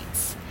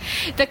retweets.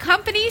 The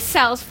company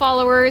sells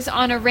followers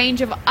on a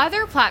range of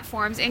other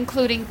platforms,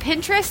 including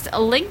Pinterest,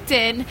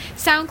 LinkedIn,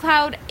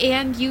 SoundCloud,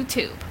 and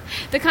YouTube.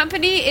 The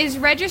company is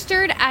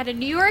registered at a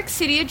New York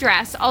City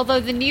address, although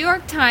the New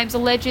York Times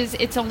alleges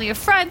it's only a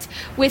front,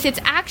 with its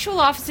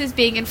actual offices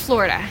being in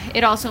Florida.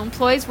 It also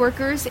employs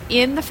workers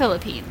in the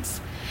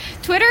Philippines.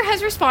 Twitter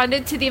has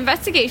responded to the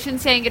investigation,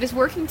 saying it is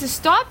working to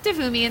stop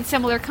Devumi and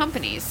similar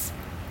companies.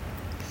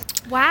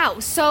 Wow.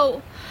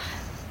 So,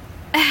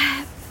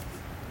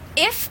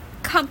 if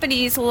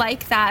companies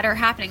like that are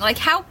happening, like,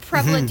 how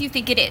prevalent do you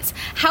think it is?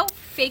 How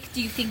fake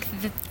do you think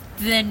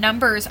the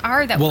numbers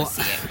are that we're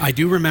seeing? I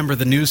do remember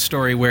the news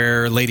story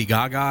where Lady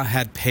Gaga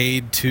had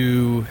paid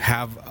to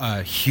have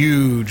a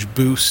huge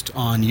boost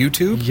on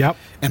YouTube. Yep.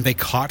 And they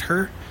caught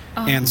her.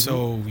 And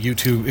so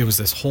YouTube, it was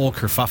this whole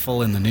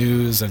kerfuffle in the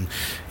news, and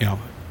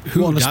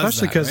who and does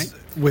especially that, because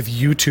right? with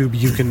YouTube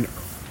you can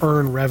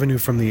earn revenue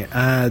from the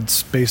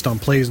ads based on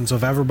plays, and so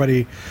if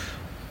everybody,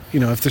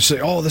 if they say,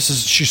 "Oh,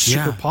 she's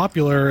super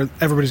popular,"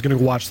 everybody's going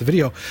to watch the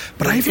video.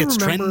 But I even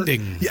remember,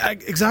 trending. Yeah,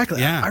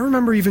 exactly. Yeah. I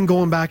remember even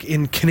going back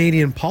in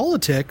Canadian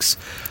politics.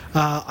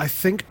 I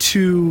think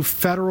to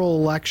federal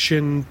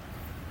election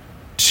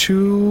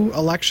 2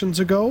 elections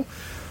ago,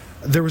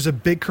 there was a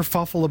big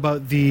kerfuffle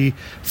about the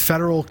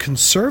federal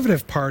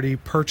Conservative Party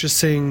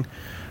purchasing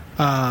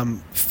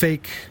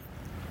fake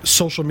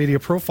social media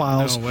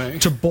profiles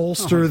to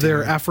bolster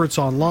their efforts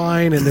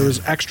online, and there was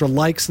extra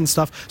likes and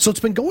stuff. So it's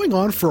been going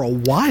on for a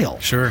while.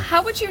 Sure.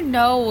 How would you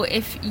know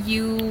if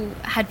you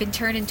had been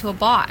turned into a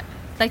bot?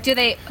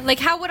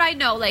 How would I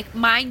know? Like,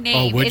 my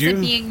name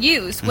isn't being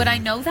used. Would I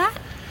know that?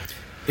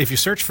 If you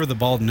search for the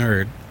bald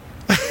nerd,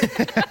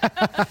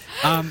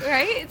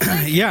 right?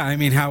 yeah, I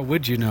mean, how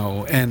would you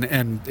know?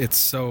 And it's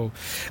so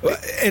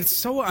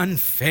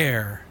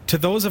unfair to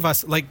those of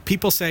us. Like,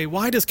 people say,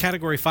 why does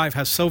Category 5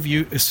 have so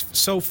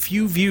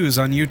few views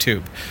on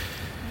YouTube?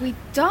 We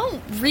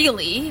don't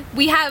really.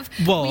 We have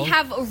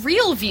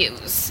real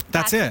views.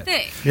 That's it. The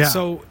thing. Yeah.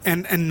 So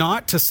and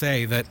not to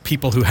say that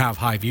people who have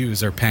high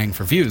views are paying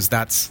for views.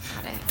 That's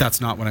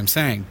not what I'm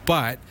saying.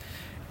 But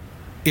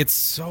it's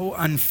so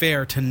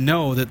unfair to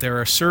know that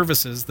there are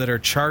services that are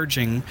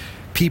charging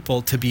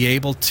people to be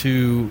able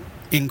to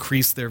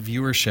increase their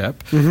viewership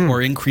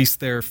or increase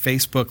their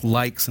Facebook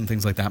likes and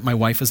things like that. My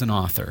wife is an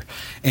author,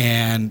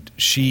 and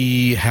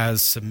she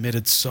has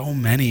submitted so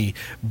many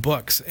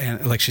books,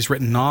 and she's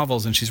written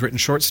novels and she's written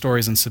short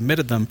stories and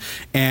submitted them,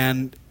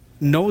 and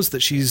knows that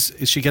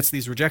she gets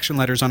these rejection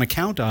letters on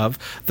account of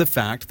the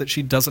fact that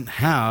she doesn't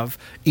have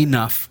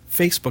enough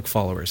Facebook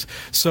followers.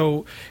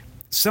 So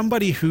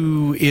somebody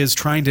who is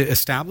trying to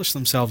establish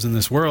themselves in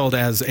this world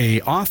as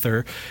a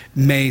author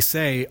may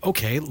say,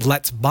 okay,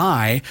 let's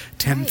buy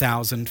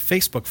 10,000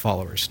 Facebook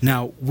followers.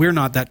 Now, we're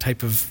not that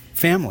type of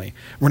family.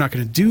 We're not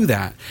going to do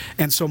that.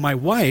 And so my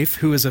wife,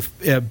 who is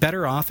a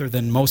better author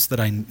than most that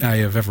I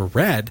have ever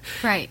read,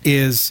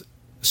 is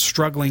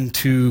struggling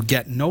to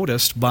get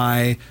noticed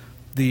by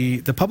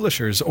the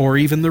publishers or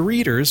even the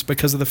readers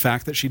because of the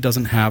fact that she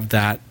doesn't have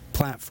that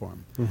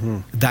platform.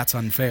 That's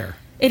unfair.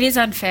 It is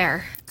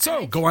unfair.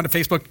 So go on to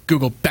Facebook,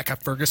 Google Becca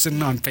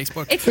Ferguson on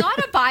Facebook. It's not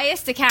a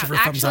biased account. Give her a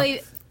thumbs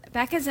Actually,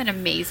 Becca's an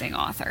amazing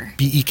author.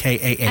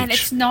 Bekah. And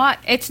it's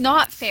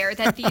not fair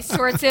that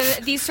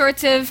these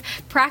sorts of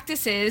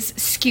practices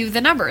skew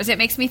the numbers. It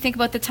makes me think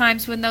about the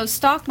times when those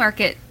stock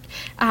market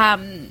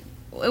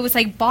it was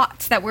like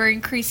bots that were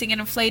increasing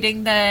and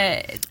inflating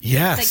the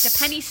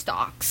penny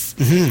stocks.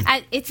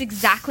 And it's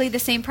exactly the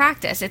same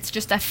practice. It's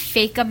just a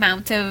fake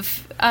amount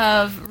of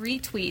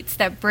retweets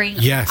that bring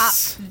up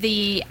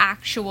the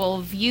actual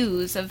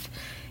views of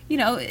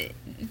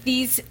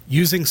these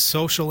using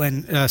social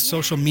and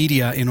social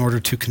media in order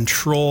to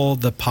control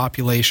the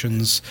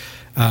population's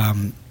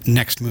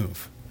next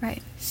move.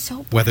 Right.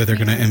 So whether they're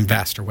going to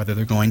invest or whether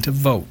they're going to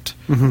vote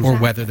or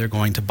whether they're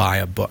going to buy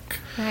a book.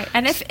 Right.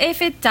 And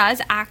if it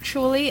does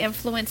actually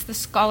influence the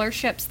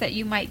scholarships that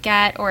you might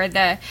get or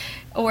the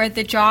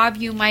job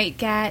you might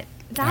get,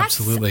 that's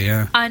absolutely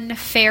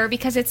unfair,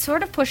 because it's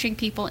sort of pushing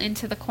people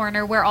into the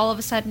corner where all of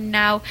a sudden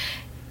now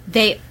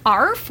they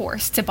are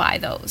forced to buy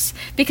those.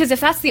 Because if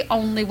that's the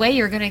only way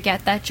you're going to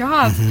get that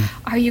job,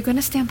 are you going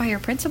to stand by your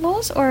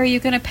principles, or are you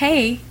going to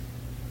pay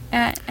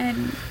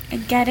and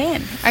get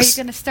in? Are you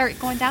going to start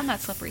going down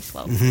that slippery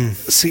slope?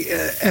 See,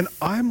 and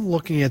I'm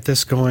looking at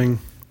this going,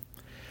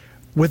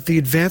 with the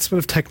advancement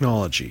of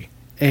technology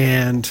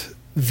and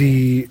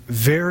the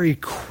very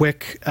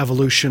quick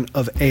evolution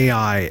of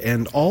AI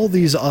and all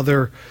these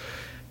other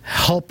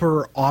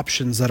helper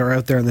options that are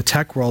out there in the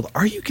tech world,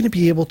 are you going to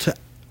be able to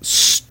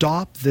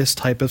stop this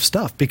type of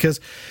stuff? Because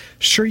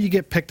sure, you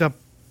get picked up,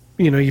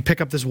 you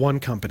pick up this one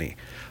company,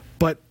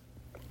 but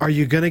are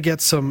you going to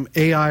get some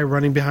AI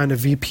running behind a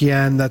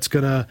VPN that's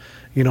going to,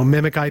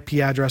 mimic IP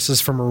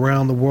addresses from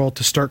around the world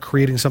to start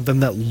creating something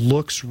that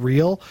looks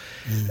real?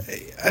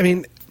 I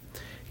mean,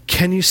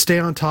 can you stay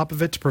on top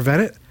of it to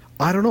prevent it?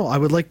 I don't know. I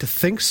would like to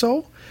think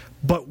so,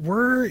 but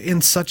we're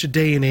in such a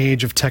day and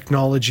age of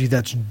technology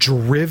that's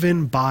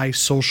driven by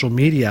social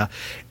media.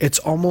 It's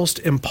almost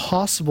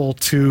impossible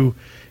to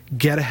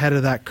get ahead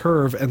of that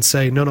curve and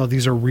say, no,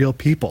 these are real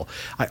people.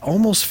 I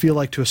almost feel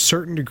like, to a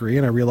certain degree,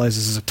 and I realize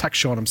this is a tech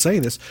show and I'm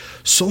saying this,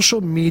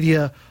 social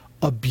media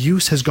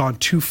abuse has gone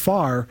too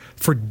far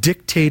for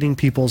dictating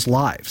people's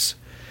lives.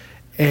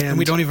 And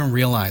we don't even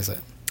realize it.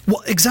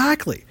 Well,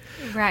 exactly.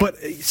 Right. But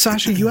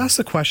Sasha, you asked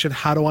the question,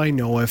 how do I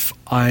know if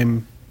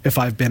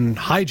I've been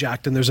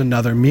hijacked and there's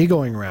another me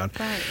going around?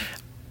 Right.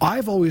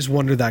 I've always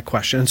wondered that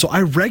question, and so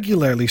I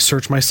regularly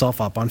search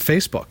myself up on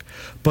Facebook.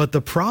 But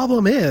the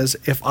problem is,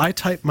 if I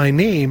type my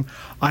name,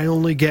 I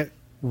only get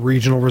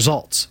regional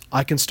results.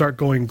 I can start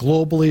going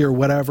globally or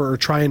whatever, or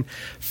try and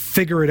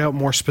figure it out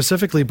more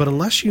specifically, but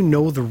unless you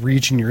know the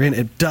region you're in,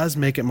 it does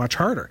make it much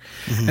harder.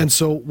 And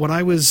so when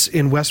I was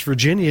in West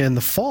Virginia in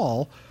the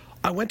fall,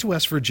 I went to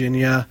West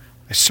Virginia,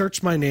 I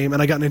searched my name,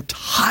 and I got an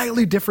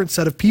entirely different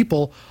set of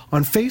people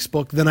on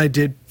Facebook than I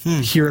did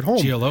here at home.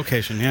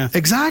 Geolocation, yeah.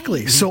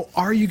 Exactly. So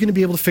are you going to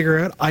be able to figure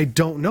it out? I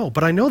don't know.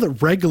 But I know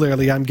that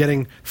regularly I'm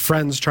getting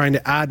friends trying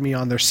to add me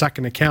on their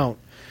second account.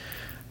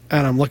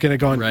 And I'm looking at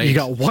going, you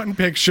got one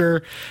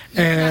picture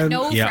and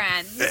no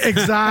friends.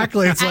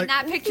 Exactly. It's and like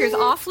that picture's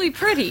awfully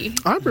pretty.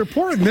 I'm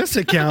reporting this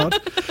account,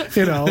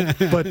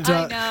 but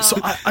I know. So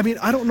I mean,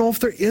 I don't know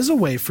if there is a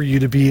way for you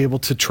to be able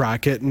to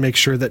track it and make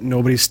sure that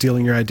nobody's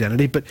stealing your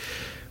identity, but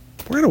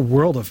we're in a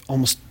world of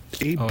almost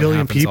 8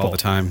 billion people all the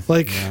time.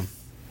 Like,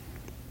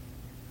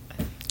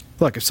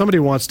 look, if somebody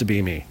wants to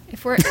be me.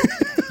 If we're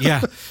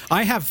Yeah.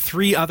 I have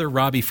 3 other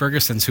Robbie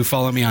Fergusons who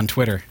follow me on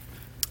Twitter.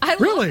 I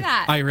Really? love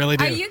that. I really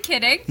do. Are you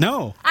kidding?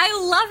 No. I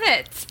love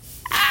it.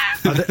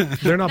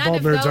 They're not None bald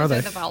of nerds, those are they?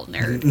 the bald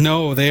nerds.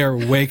 No, they are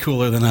way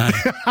cooler than I.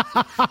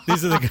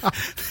 These are the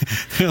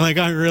guys. Like,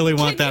 I really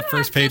want Can that you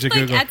first have page of just,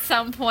 Google. At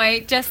some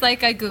point, just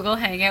like a Google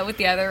Hangout with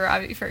the other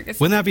Robbie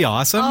Ferguson. Wouldn't that be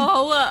awesome?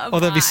 Oh,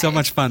 that'd be so my.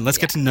 much fun. Let's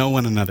get to know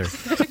one another.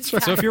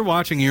 So if you're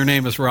watching, your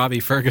name is Robbie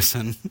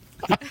Ferguson.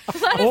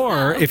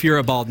 Or if you're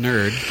a bald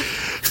nerd.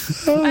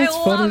 Oh, I that's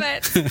love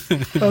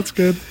funny. it. That's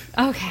good.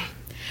 Okay.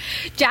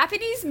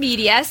 Japanese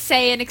media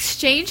say an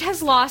exchange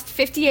has lost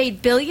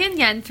 58 billion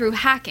yen through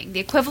hacking, the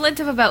equivalent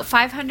of about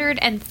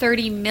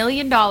 $530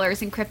 million in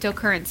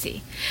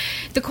cryptocurrency.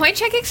 The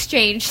Coincheck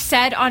exchange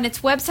said on its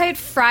website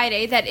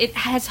Friday that it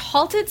has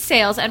halted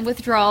sales and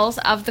withdrawals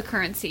of the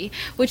currency,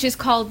 which is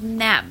called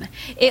NEM.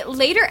 It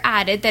later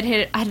added that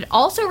it had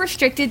also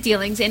restricted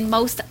dealings in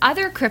most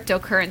other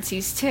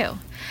cryptocurrencies too.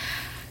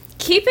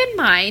 Keep in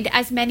mind,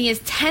 as many as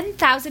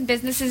 10,000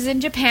 businesses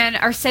in Japan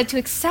are said to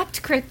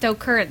accept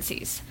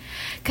cryptocurrencies.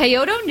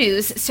 Kyoto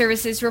News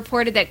Services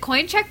reported that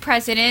Coincheck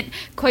president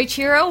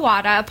Koichiro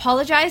Wada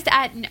apologized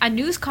at a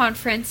news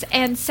conference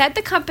and said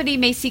the company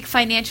may seek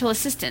financial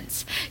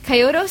assistance.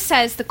 Kyoto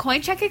says the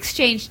Coincheck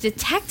exchange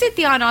detected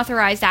the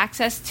unauthorized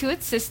access to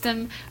its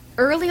system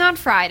early on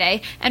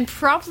Friday and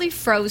promptly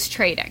froze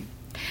trading.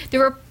 The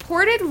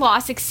reported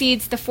loss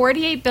exceeds the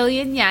 48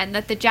 billion yen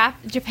that the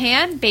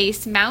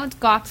Japan-based Mt.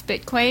 Gox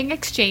Bitcoin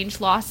exchange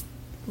lost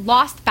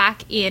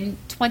back in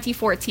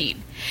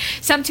 2014.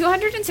 Some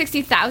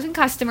 260,000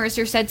 customers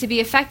are said to be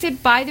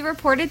affected by the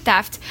reported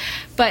theft,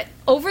 but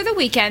over the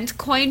weekend,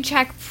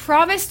 Coincheck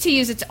promised to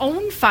use its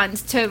own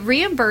funds to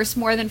reimburse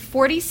more than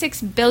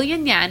 46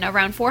 billion yen,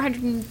 around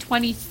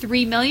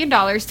 $423 million,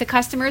 to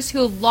customers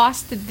who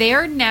lost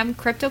their NEM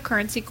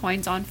cryptocurrency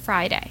coins on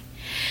Friday.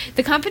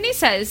 The company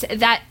says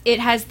that it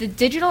has the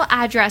digital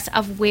address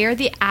of where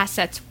the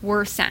assets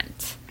were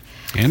sent.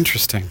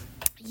 Interesting.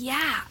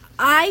 Yeah.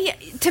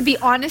 To be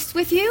honest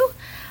with you,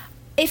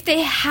 if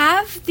they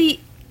have the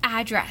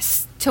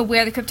address to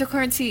where the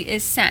cryptocurrency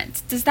is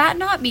sent, does that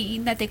not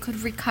mean that they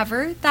could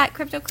recover that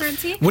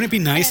cryptocurrency? Wouldn't it be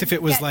nice if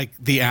it was like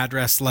the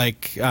address,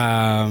 like, 50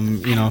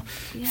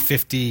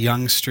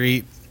 Yonge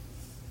Street?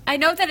 I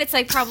know that it's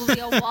like probably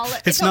a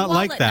wallet. It's a not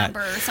wallet like that.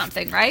 Number or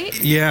something, right?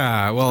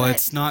 Yeah, well, But-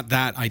 it's not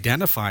that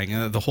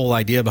identifying. The whole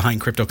idea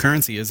behind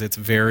cryptocurrency is it's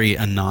very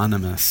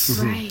anonymous.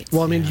 Right.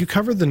 Well, I mean, you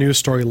covered the news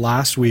story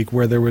last week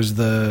where there was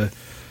there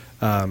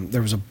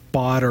was a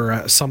bot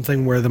or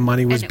something where the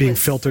money was And it being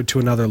was- filtered to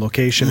another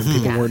location and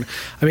people weren't.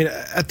 I mean,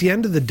 at the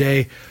end of the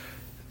day,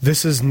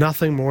 this is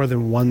nothing more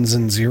than ones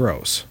and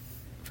zeros.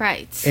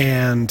 Right.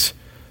 And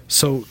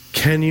so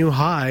can you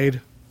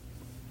hide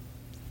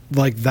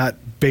like that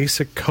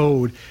basic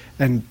code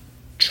and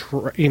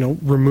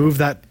remove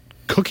that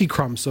cookie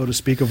crumb, so to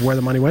speak, of where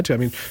the money went to? I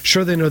mean,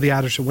 sure, they know the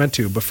address it went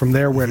to, but from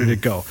there, where did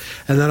it go?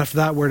 And then after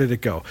that, where did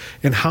it go?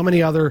 And how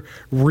many other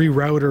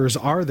rerouters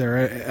are there?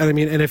 And I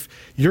mean, and if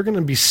you're going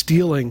to be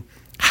stealing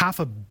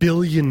 $500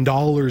 million in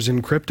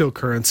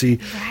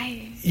cryptocurrency,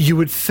 Right. you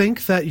would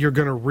think that you're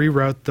going to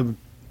reroute the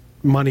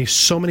money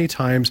so many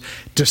times,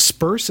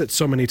 disperse it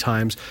so many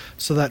times,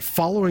 so that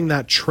following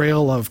that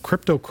trail of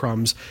crypto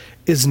crumbs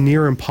is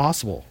near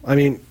impossible. I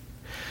mean,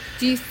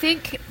 Do you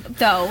think,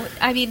 though,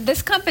 I mean,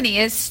 this company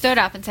has stood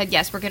up and said,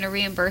 yes, we're going to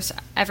reimburse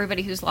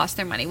everybody who's lost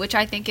their money, which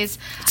I think is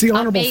It's the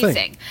honorable thing.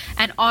 amazing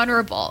and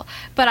honorable.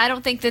 But I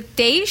don't think that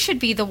they should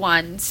be the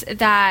ones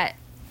that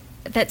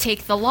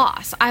take the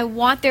loss. I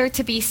want there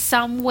to be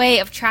some way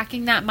of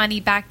tracking that money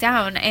back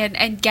down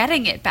and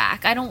getting it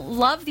back. I don't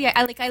love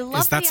I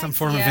love Is that the some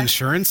form of idea.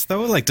 insurance,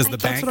 though? Like, does the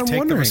That's bank what I'm take the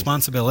wondering.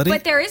 responsibility?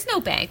 But there is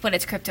no bank when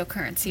it's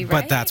cryptocurrency, right?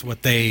 But that's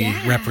what they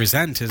Yeah,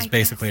 represent, is I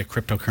basically a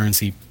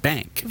cryptocurrency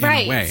bank, in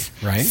right. a way,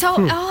 right? So,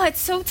 it's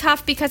so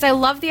tough because I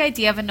love the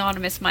idea of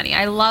anonymous money.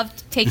 I love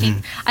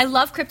I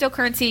love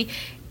cryptocurrency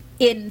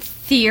in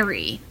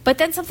theory, but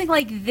then something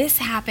like this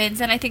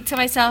happens, and I think to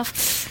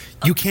myself,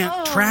 You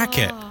can't track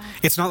it.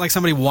 It's not like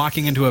somebody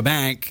walking into a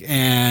bank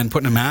and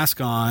putting a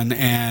mask on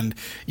and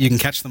you can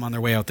catch them on their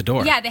way out the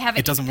door. yeah, they have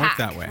It doesn't work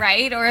that way.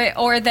 right?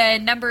 Or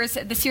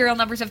the serial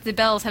numbers of the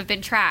bills have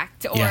been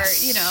tracked, or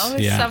Yes.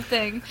 Yeah.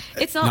 something.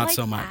 It's not, Not like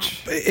so that.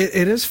 much.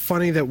 it is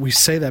funny that we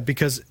say that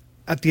because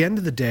at the end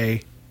of the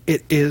day,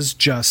 it is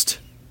just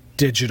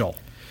digital.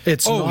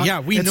 It's Oh, not, yeah,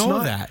 we it's know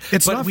not- that.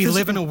 It's but not we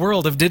live in a physical.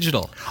 world of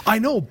digital. I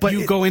know, but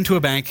You go into a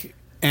bank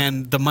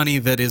and the money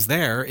that is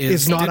there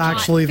is not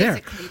actually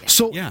there.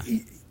 So Yeah.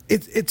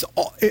 it's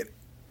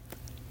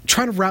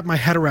trying to wrap my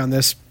head around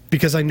this,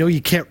 because I know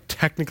you can't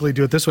technically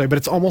do it this way, but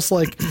it's almost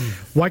like,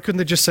 why couldn't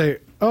they just say,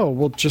 oh,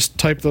 we'll just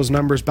type those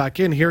numbers back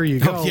in, here you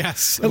go. Oh,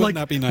 yes. And Wouldn't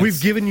that be nice? We've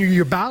given you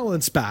your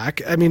balance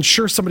back. I mean,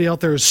 sure, somebody out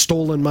there has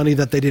stolen money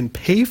that they didn't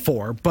pay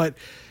for, but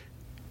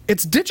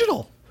it's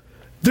digital.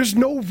 There's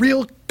no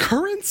real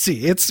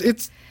currency.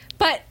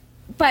 But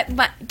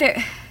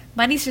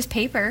money's just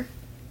paper.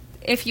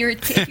 If you're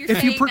saying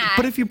that,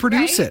 but if you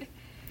produce right? it.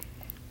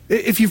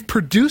 If you've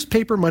produced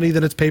paper money,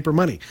 then it's paper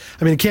money.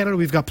 I mean, in Canada,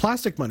 we've got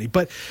plastic money,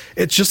 but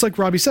it's just like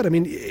Robbie said. I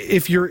mean,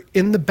 if you're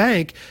in the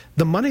bank,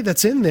 the money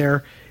that's in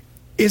there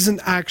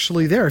isn't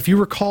actually there. If you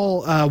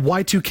recall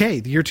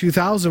Y2K, the year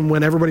 2000,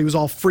 when everybody was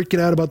all freaking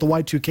out about the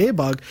Y2K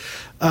bug,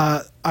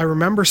 I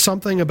remember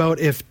something about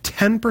if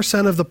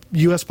 10% of the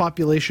U.S.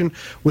 population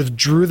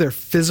withdrew their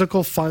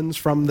physical funds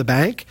from the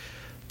banks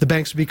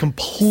would be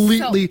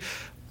completely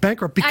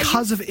bankrupt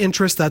because of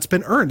interest that's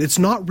been earned. It's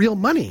not real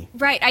money.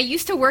 Right. I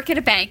used to work at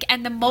a bank,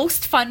 and the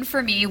most fun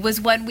for me was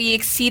when we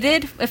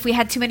exceeded, if we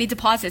had too many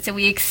deposits, and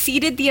we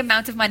exceeded the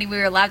amount of money we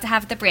were allowed to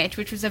have at the branch,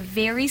 which was a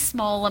very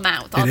small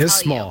amount. It is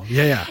small.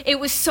 Yeah. It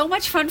was so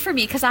much fun for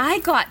me because I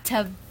got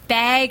to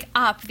bag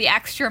up the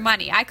extra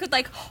money. I could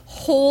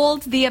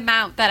hold the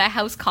amount that a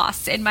house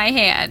costs in my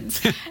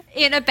hands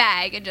in a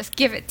bag and just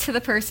give it to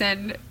the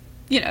person,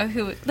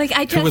 who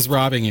was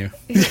robbing you.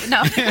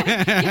 No,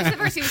 it was the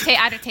person who was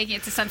either taking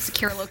it to some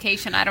secure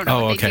location. I don't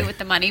know what they do with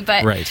the money,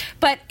 but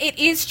it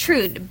is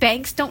true.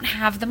 Banks don't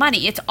have the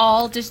money. It's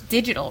all just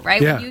digital, right?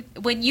 Yeah.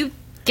 When you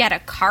get a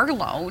car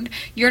loan,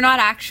 you're not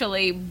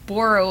actually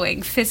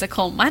borrowing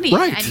physical money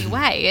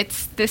anyway.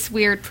 It's this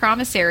weird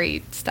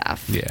promissory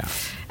stuff. Yeah.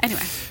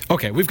 Anyway.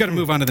 Okay, we've got to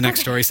move on to the next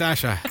story,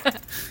 Sasha.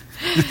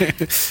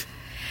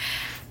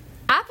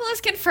 Apple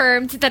has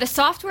confirmed that a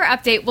software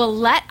update will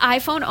let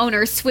iPhone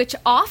owners switch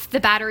off the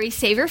battery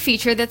saver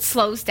feature that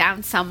slows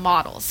down some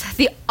models.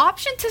 The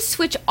option to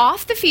switch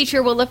off the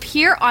feature will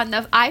appear on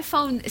the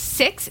iPhone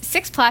 6,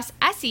 6 Plus,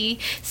 SE,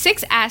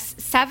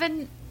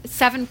 6S,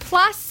 7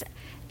 Plus,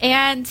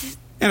 and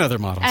other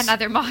models.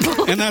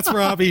 And that's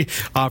Robbie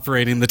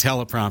operating the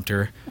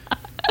teleprompter,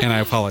 and I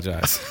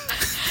apologize.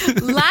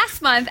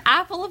 Last month,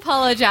 Apple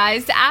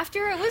apologized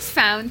after it was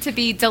found to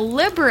be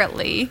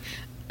deliberately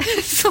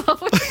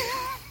slowing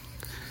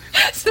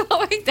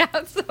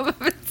down some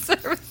of its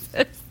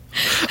services.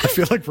 I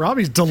feel like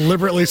Robbie's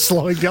deliberately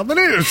slowing down the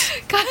news.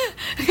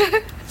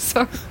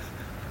 Sorry.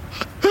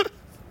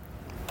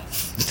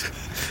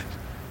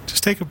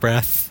 Just take a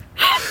breath.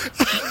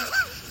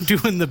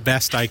 Doing the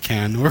best I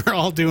can. We're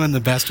all doing the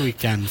best we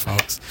can,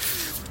 folks.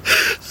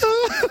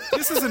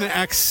 This is an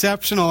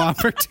exceptional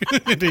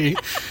opportunity.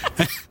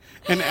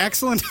 An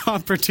excellent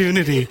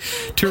opportunity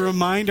to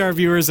remind our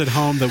viewers at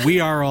home that we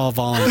are all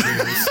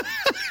volunteers.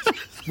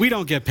 We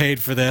don't get paid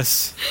for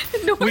this.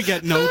 No. We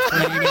get no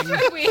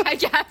training. I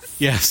guess.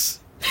 Yes.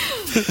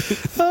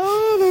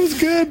 Oh, that was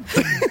good.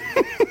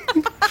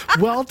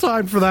 Well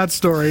timed for that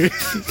story.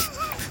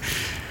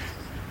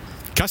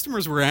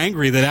 Customers were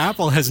angry that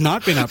Apple has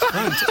not been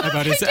upfront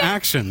about its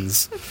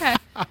actions. Okay.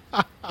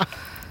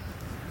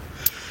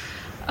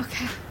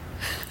 Okay.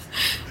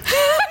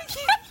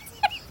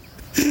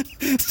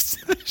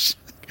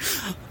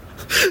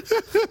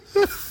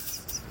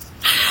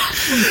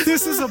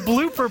 This is a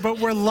blooper, but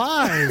we're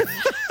live.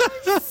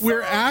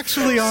 We're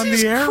actually on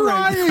the air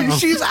crying. right now.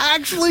 She's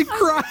actually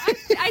crying.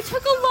 I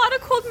took a lot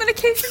of cold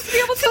medication to be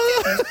able to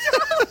do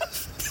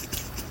this.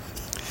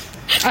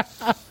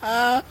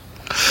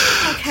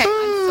 Okay,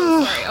 I'm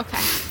so sorry.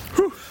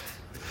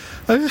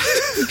 Okay.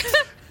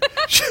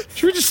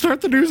 Should we just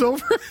start the news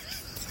over?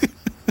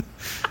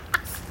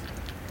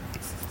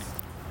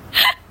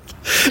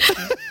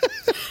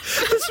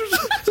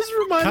 This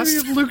reminds me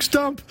of Luke's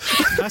dump.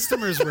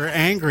 Customers were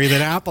angry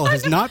that Apple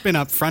has not been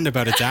upfront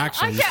about its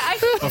actions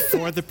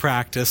before the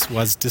practice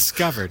was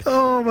discovered.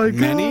 Oh my god!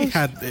 Many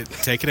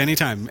take it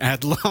anytime,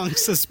 had long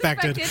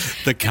suspected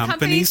the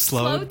company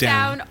slowed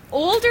down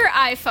older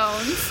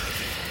iPhones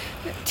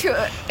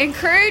to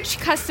encourage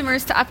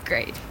customers to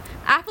upgrade.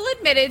 Apple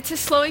admitted to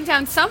slowing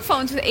down some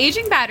phones with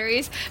aging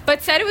batteries,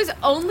 but said it was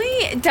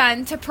only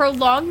done to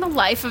prolong the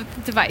life of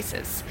the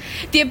devices.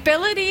 The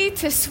ability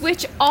to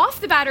switch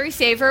off the battery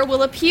saver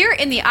will appear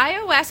in the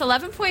iOS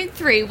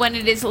 11.3 when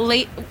it is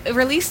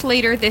released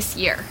later this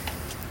year.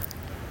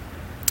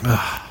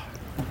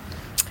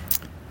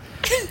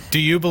 Do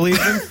you believe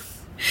them?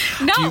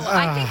 No,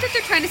 I think that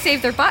they're trying to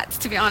save their butts,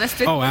 to be honest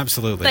with you. Oh,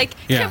 absolutely.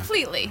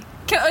 Completely.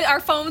 Our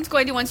phone's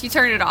going to, once you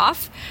turn it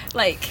off,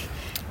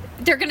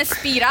 they're going to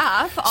speed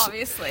up,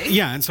 obviously.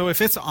 Yeah, and so if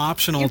it's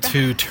optional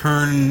to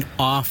turn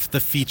off the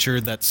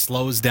feature that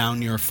slows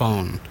down your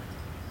phone,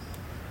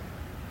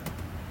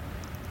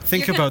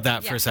 think about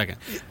that for a second.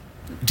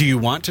 Do you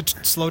want to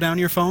slow down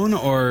your phone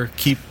or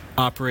keep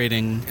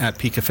operating at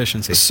peak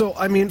efficiency? So,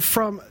 I mean,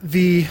 so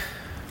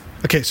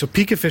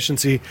peak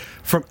efficiency,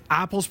 from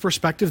Apple's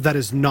perspective, that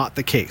is not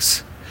the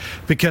case.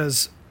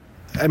 Because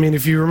I mean,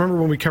 if you remember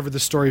when we covered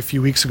this story a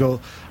few weeks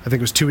ago, I think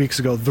it was 2 weeks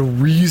ago, the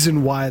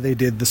reason why they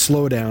did the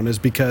slowdown is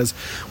because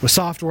with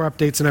software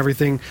updates and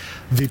everything,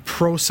 the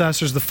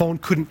processors, the phone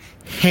couldn't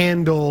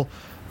handle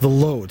the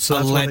load. So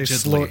that's why they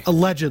slowed.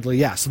 Allegedly,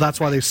 yeah. So that's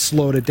why they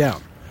slowed it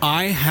down.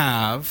 I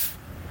have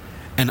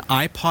an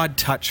iPod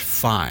Touch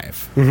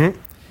 5.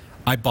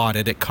 I bought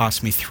it. It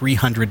cost me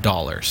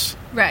 $300.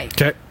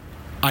 Right. Okay.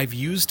 I've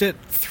used it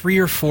 3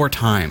 or 4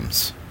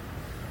 times.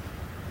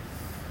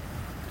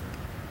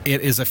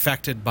 It is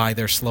affected by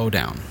their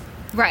slowdown.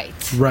 Right.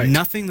 Right.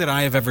 Nothing that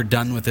I have ever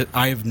done with it.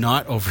 I have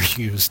not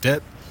overused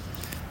it.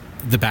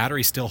 The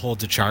battery still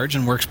holds a charge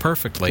and works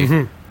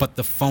perfectly. But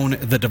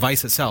the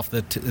device itself,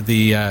 the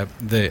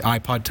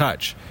iPod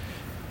Touch,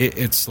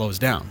 it slows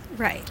down.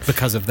 Right.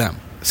 Because of them.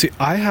 See,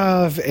 I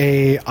have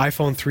a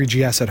iPhone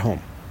 3GS at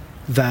home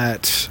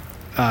that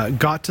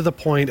got to the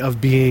point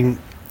of being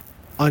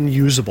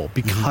unusable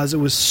because it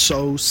was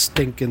so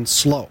stinking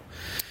slow.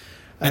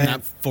 And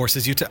that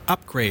forces you to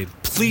upgrade.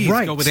 Please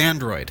go with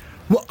Android.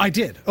 Well, I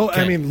did.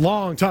 I mean,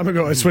 long time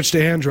ago, I switched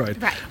to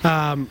Android.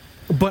 Right.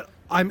 But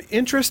I'm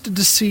interested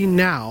to see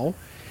now,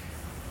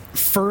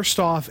 first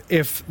off,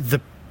 if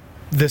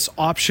this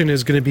option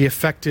is going to be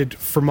affected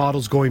for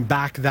models going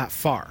back that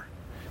far.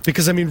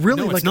 Because, I mean,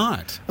 really, no, it's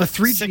not. A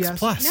 3GS. 6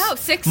 Plus. No,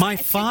 6. My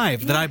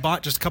 5 that I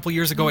bought just a couple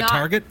years ago at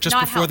Target, just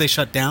before they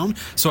shut down,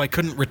 so I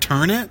couldn't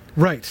return it.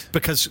 Right.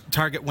 Because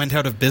Target went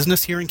out of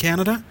business here in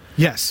Canada.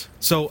 Yes.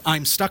 So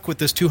I'm stuck with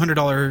this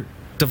 $200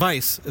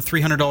 device, a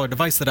 $300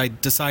 device that I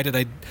decided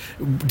I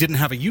didn't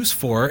have a use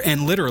for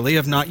and literally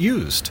have not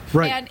used.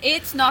 Right. And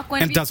it's not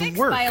going to be doesn't fixed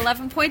work. by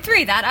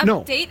 11.3. That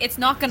update, it's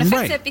not going to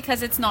fix it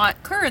because it's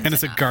not current And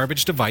it's enough. a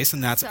garbage device,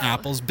 and that's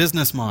Apple's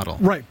business model.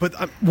 Right.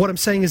 But what I'm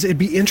saying is it'd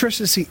be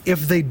interesting to see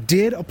if they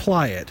did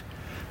apply it,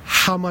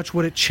 how much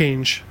would it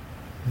change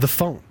the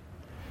phone?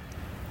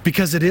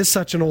 Because it is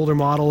such an older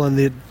model and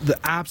the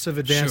apps have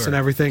advanced and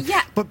everything.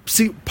 Yeah. But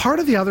see, part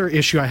of the other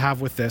issue I have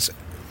with this,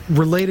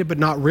 related but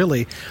not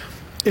really,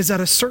 is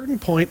at a certain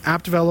point,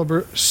 app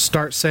developers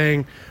start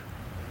saying,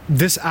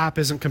 this app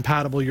isn't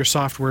compatible, your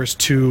software is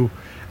too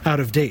out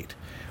of date.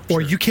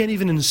 Or you can't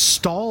even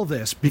install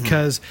this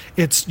because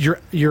it's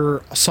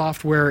your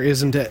software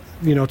isn't at,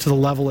 to the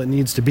level it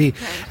needs to be.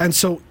 Right. And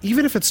so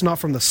even if it's not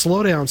from the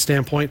slowdown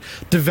standpoint,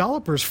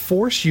 developers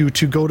force you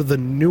to go to the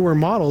newer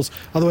models,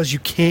 otherwise you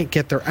can't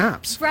get their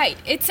apps. Right.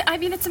 It's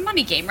a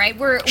money game, right?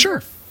 We're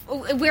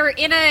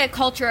in a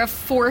culture of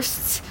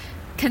forced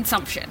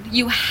consumption.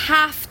 You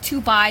have to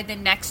buy the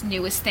next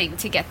newest thing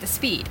to get the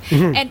speed.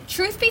 And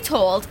truth be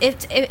told,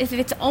 if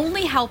it's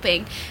only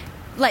helping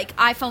like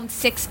iPhone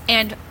 6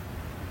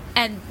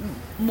 and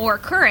more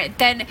current,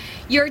 then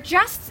you're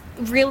just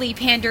really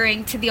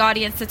pandering to the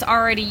audience that's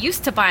already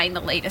used to buying the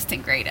latest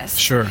and greatest.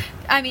 Sure.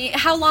 I mean,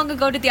 how long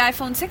ago did the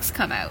iPhone 6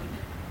 come out?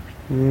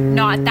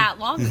 Not that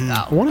long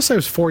ago. I want to say it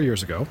was 4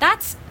 years ago.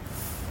 That's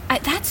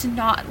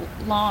not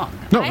long.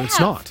 No, it's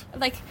not.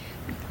 Like,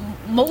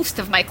 most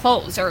of my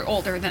clothes are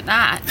older than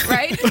that,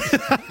 right?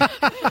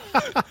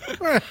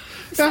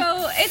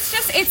 So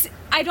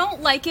I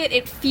don't like it.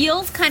 It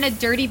feels kind of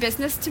dirty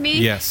business to me.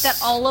 Yes. That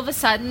all of a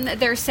sudden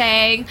they're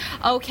saying,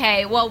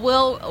 okay, well,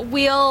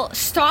 we'll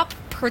stop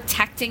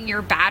protecting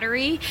your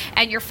battery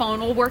and your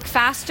phone will work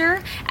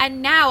faster.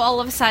 And now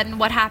all of a sudden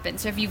what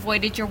happens? Have you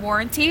voided your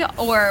warranty,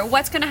 or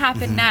what's going to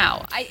happen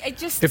now? I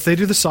just, if they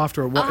do the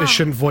software, it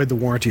shouldn't void the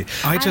warranty.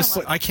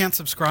 I can't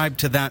subscribe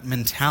to that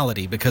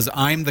mentality because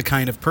I'm the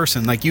kind of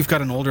person, like, you've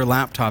got an older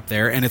laptop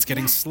there and it's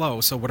getting slow.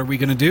 So what are we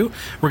going to do?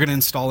 We're going to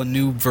install a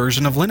new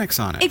version of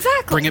Linux on it.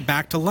 Exactly. Bring it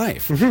back to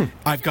life.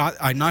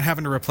 I'm not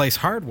having to replace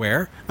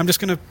hardware. I'm just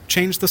going to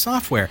change the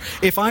software.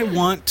 If I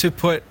want to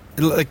put,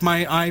 like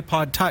my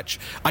iPod Touch,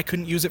 I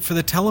couldn't use it for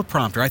the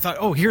teleprompter. I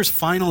thought, here's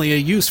finally a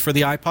use for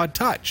the iPod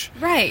Touch.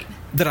 Right.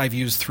 That I've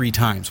used 3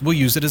 times. We'll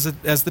use it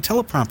as the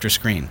teleprompter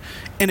screen.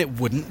 And it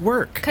wouldn't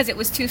work. Because it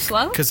was too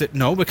slow? Because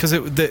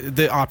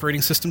the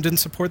operating system didn't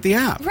support the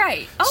app.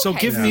 Right. Okay. So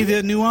give me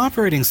the new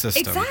operating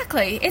system.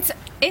 Exactly.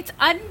 It's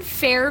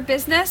unfair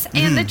business.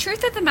 And the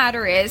truth of the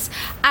matter is,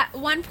 at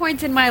one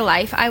point in my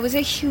life, I was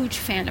a huge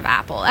fan of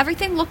Apple.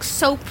 Everything looks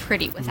so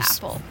pretty with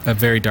Apple. A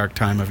very dark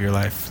time of your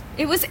life.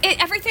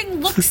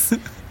 Everything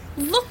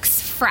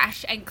looks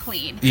fresh and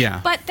clean.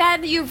 Yeah. But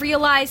then you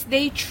realize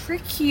they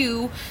trick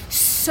you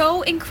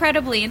so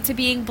incredibly into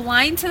being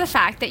blind to the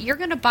fact that you're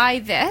going to buy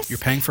this. You're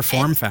paying for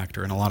form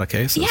factor in a lot of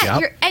cases. Yeah,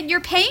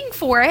 you're paying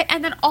for it,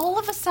 and then all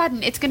of a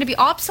sudden it's going to be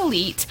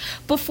obsolete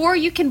before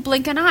you can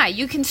blink an eye.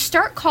 You can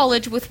start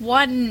college with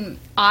one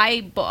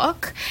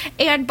iBook,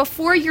 and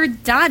before you're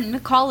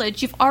done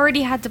college, you've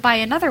already had to buy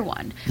another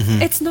one.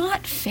 It's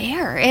not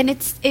fair, and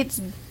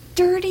it's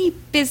dirty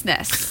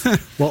business.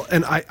 Well,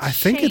 and I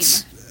think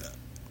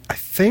I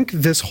think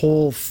this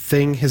whole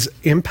thing has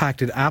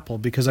impacted Apple,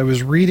 because I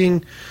was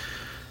reading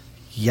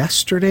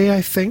yesterday,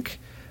 I think,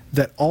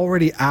 that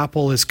already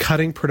Apple is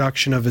cutting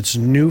production of its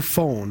new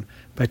phone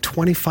by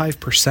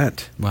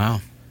 25%.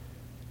 Wow.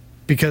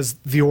 Because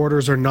the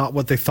orders are not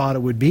what they thought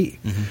it would be.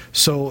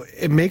 So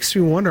it makes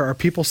me wonder, are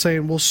people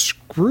saying, well,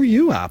 screw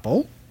you,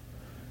 Apple.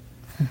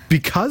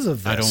 because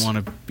of this. I don't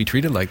want to be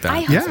treated like that.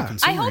 I hope, as a Yeah.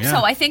 consumer, I hope yeah.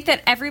 so. I think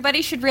that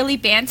everybody should really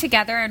band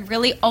together and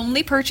really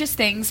only purchase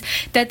things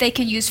that they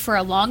can use for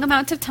a long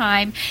amount of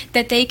time,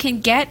 that they can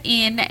get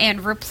in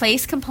and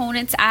replace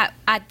components at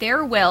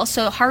their will,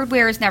 so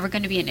hardware is never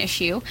going to be an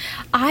issue.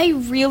 I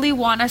really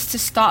want us to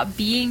stop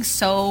being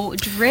so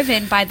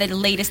driven by the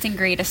latest and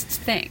greatest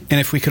thing. And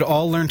if we could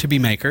all learn to be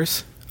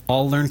makers,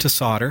 all learn to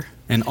solder,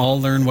 and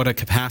all learn what a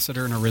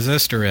capacitor and a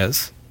resistor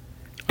is,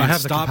 I and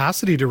have the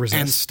capacity to resist.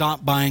 and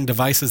stop buying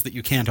devices that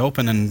you can't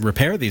open and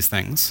repair these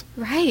things,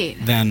 Right.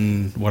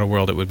 then what a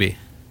world it would be.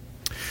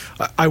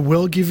 I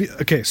will give you...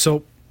 Okay,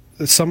 so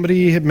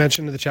somebody had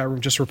mentioned in the chat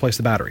room, just replace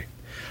the battery.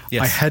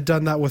 Yes. I had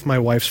done that with my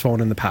wife's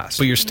phone in the past.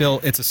 But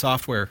it's a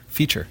software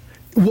feature.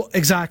 Well,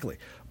 exactly.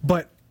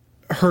 But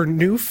her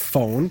new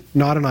phone,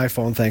 not an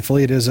iPhone,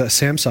 thankfully, it is a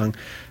Samsung.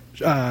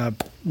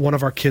 One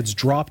of our kids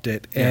dropped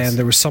it, Yes. and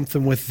there was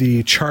something with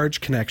the charge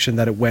connection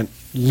that it went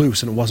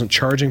loose and it wasn't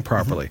charging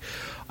properly.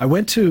 I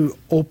went to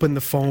open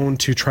the phone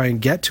to try and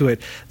get to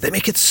it. They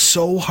make it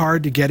so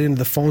hard to get into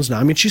the phones now.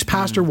 I mean, she's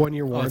past her 1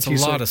 year Oh, warranty.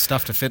 it's a lot so- of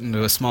stuff to fit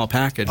into a small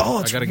package. Oh,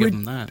 I it's got to give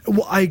them that.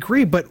 Well, I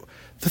agree, but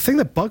the thing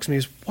that bugs me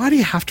is why do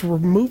you have to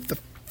remove the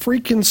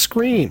freaking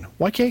screen?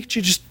 Why can't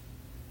you just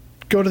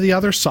go to the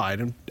other side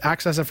and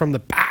access it from the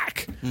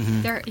back?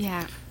 There are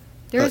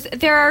I've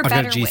better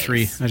got a G3.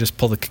 ways. I just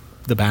pull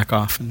the back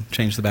off and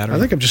change the battery. I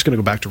think I'm just going to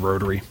go back to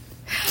rotary.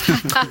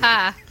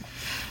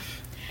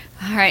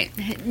 All right.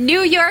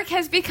 New York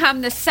has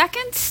become the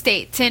second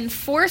state to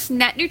enforce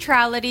net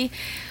neutrality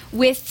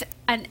with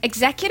an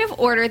executive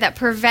order that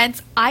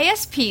prevents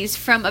ISPs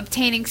from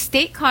obtaining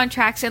state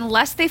contracts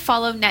unless they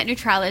follow net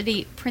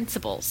neutrality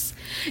principles.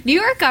 New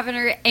York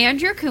Governor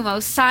Andrew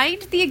Cuomo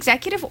signed the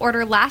executive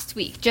order last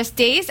week, just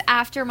days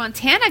after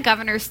Montana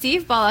Governor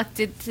Steve Bullock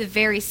did the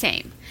very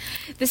same.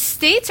 The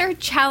states are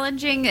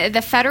challenging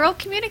the Federal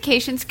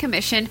Communications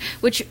Commission,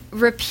 which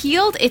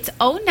repealed its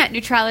own net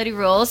neutrality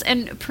rules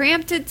and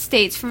preempted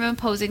states from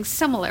imposing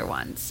similar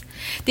ones.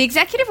 The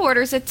executive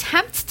orders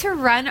attempt to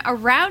run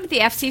around the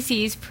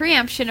FCC's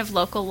preemption of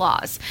local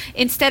laws.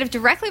 Instead of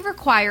directly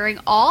requiring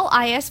all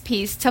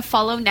ISPs to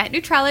follow net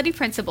neutrality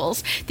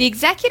principles, the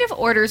executive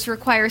orders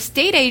require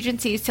state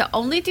agencies to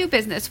only do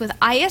business with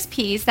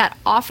ISPs that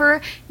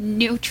offer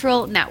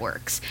neutral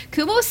networks.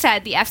 Cuomo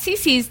said the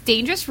FCC's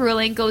dangerous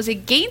ruling goes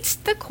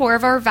against the core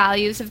of our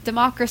values of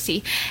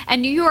democracy,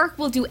 and New York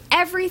will do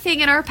everything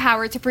in our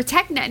power to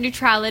protect net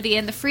neutrality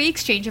and the free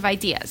exchange of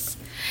ideas.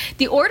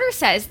 The order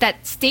says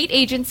that state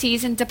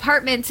agencies and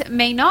departments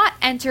may not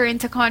enter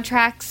into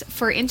contracts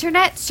for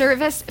internet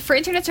service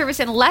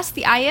unless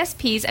the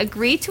ISPs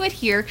agree to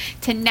adhere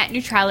to net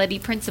neutrality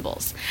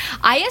principles.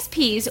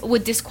 ISPs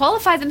would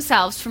disqualify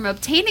themselves from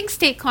obtaining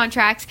state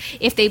contracts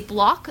if they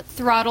block,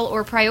 throttle,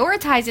 or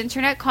prioritize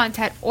internet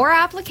content or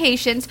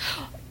applications,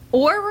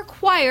 or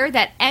require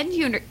that end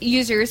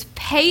users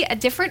pay a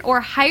different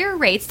or higher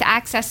rates to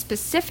access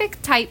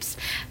specific types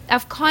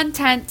of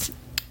content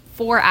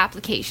for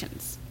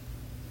applications.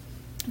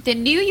 The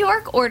New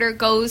York order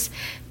goes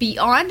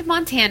beyond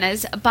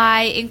Montana's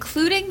by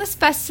including the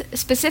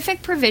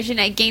specific provision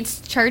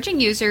against charging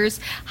users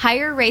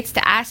higher rates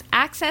to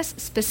access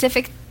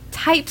specific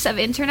types of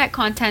internet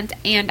content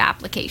and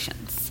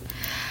applications.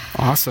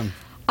 Awesome.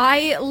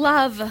 I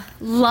love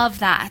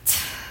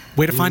that.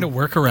 Way to find a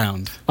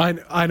workaround.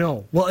 I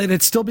know. Well, and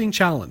it's still being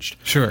challenged.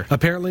 Sure.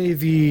 Apparently,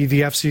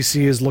 the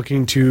FCC is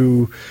looking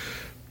to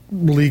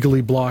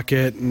legally block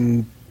it,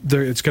 and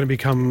it's going to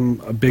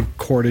become a big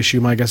court issue.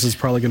 My guess is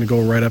probably going to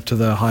go right up to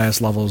the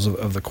highest levels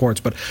of the courts.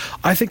 But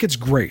I think it's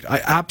great.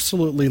 I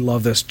absolutely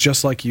love this,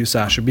 just like you,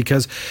 Sasha,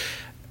 because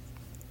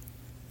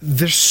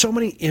there's so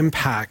many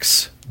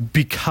impacts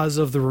because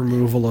of the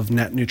removal of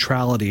net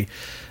neutrality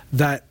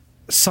that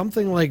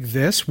something like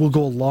this will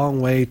go a long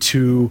way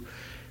to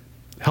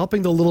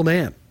helping the little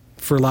man,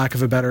 for lack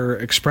of a better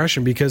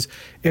expression. Because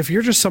if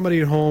you're just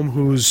somebody at home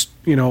who's,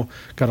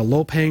 got a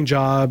low-paying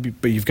job,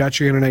 but you've got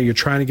your internet, you're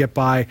trying to get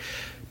by,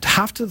 to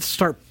have to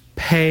start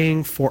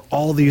paying for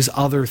all these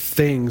other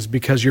things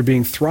because you're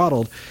being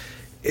throttled,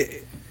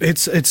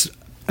 it's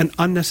an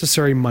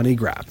unnecessary money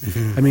grab.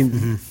 I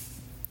mean,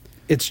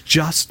 it's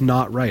just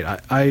not right.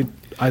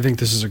 I think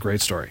this is a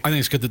great story. I think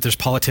it's good that there's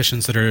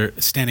politicians that are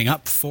standing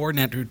up for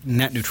net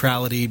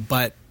neutrality,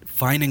 but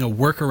finding a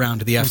workaround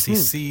to the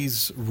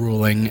FCC's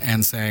ruling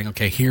and saying,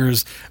 okay,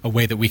 here's a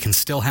way that we can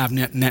still have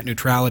net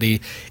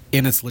neutrality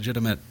in its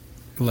legitimate,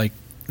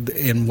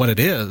 in what it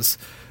is,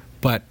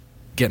 but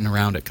getting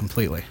around it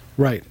completely.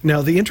 Right.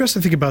 Now, the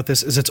interesting thing about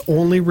this is it's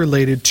only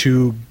related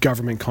to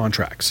government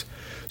contracts.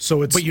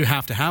 So it's, but you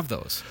have to have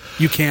those.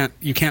 You can't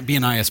be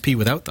an ISP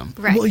without them.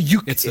 Right. Well,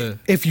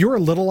 if you're a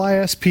little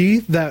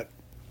ISP that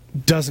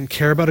doesn't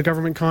care about a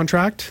government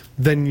contract,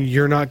 then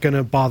you're not going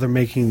to bother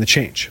making the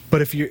change.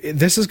 But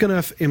this is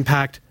going to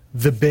impact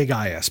the big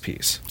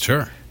ISPs.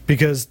 Sure.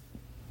 Because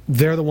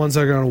they're the ones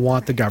that are going to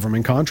want the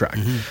government contract.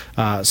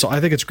 So I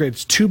think it's great.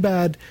 It's too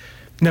bad.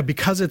 Now,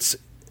 because it's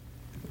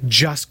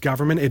just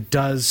government, it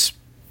does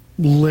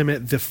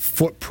limit the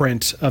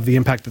footprint of the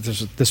impact that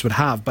this would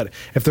have. But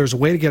if there's a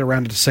way to get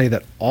around it to say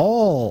that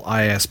all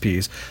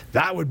ISPs,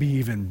 that would be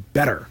even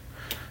better.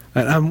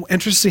 And I'm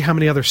interested to see how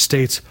many other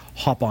states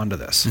hop onto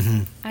this.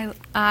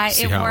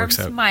 It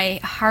warms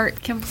my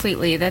heart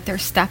completely that they're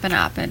stepping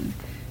up and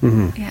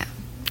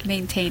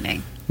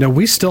maintaining. Now,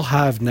 we still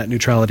have net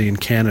neutrality in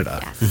Canada,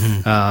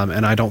 Yes.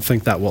 And I don't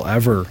think that will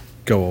ever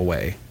go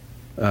away.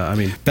 I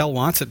mean, Bell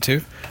wants it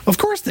to. of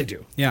course they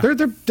do. Yeah.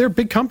 They're a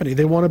big company.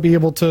 They want to be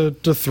able to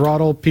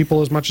throttle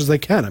people as much as they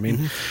can. I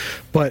mean,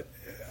 but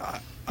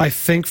I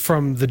think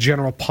from the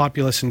general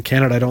populace in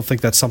Canada, I don't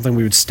think that's something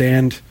we would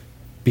stand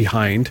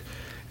behind,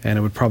 and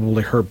it would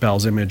probably hurt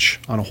Bell's image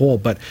on a whole.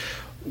 But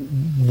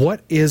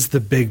what is the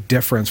big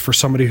difference for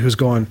somebody who's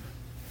going,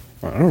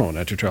 I don't know,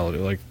 net neutrality.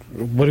 Like,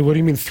 what do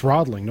you mean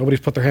throttling? Nobody's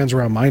put their hands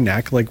around my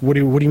neck. Like, what do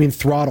you mean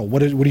throttle?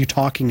 What are you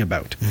talking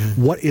about?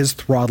 What is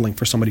throttling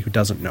for somebody who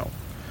doesn't know?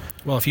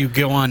 Well, if you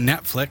go on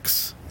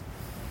Netflix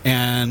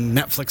and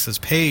Netflix is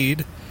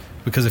paid,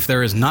 because if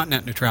there is not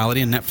net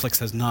neutrality and Netflix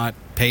has not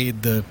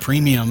paid the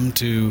premium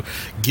to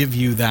give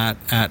you that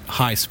at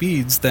high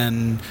speeds,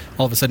 then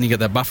all of a sudden you get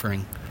that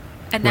buffering.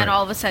 And then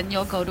all of a sudden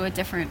you'll go to a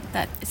different...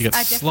 You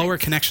get slower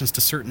connections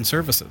to certain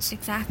services.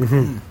 Exactly.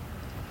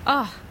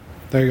 Oh.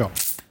 There you go.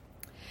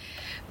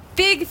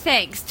 Big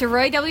thanks to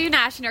Roy W.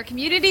 Nash and our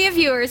community of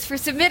viewers for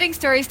submitting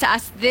stories to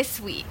us this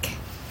week.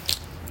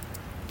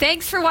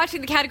 Thanks for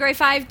watching the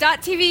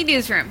Category5.tv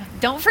newsroom.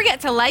 Don't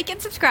forget to like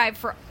and subscribe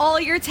for all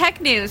your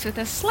tech news with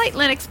a slight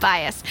Linux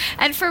bias.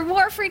 And for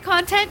more free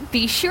content,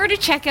 be sure to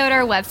check out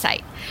our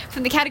website.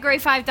 From the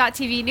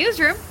Category5.tv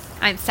newsroom,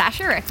 I'm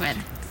Sasha Rickman.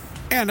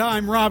 And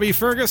I'm Robbie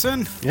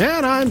Ferguson.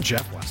 And I'm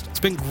Jeff Weston. It's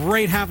been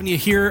great having you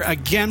here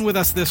again with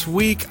us this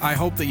week. I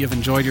hope that you've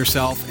enjoyed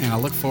yourself, and I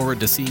look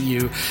forward to seeing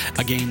you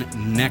again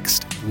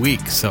next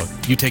week. So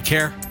you take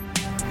care.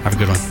 Have a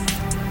good one.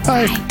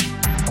 Bye.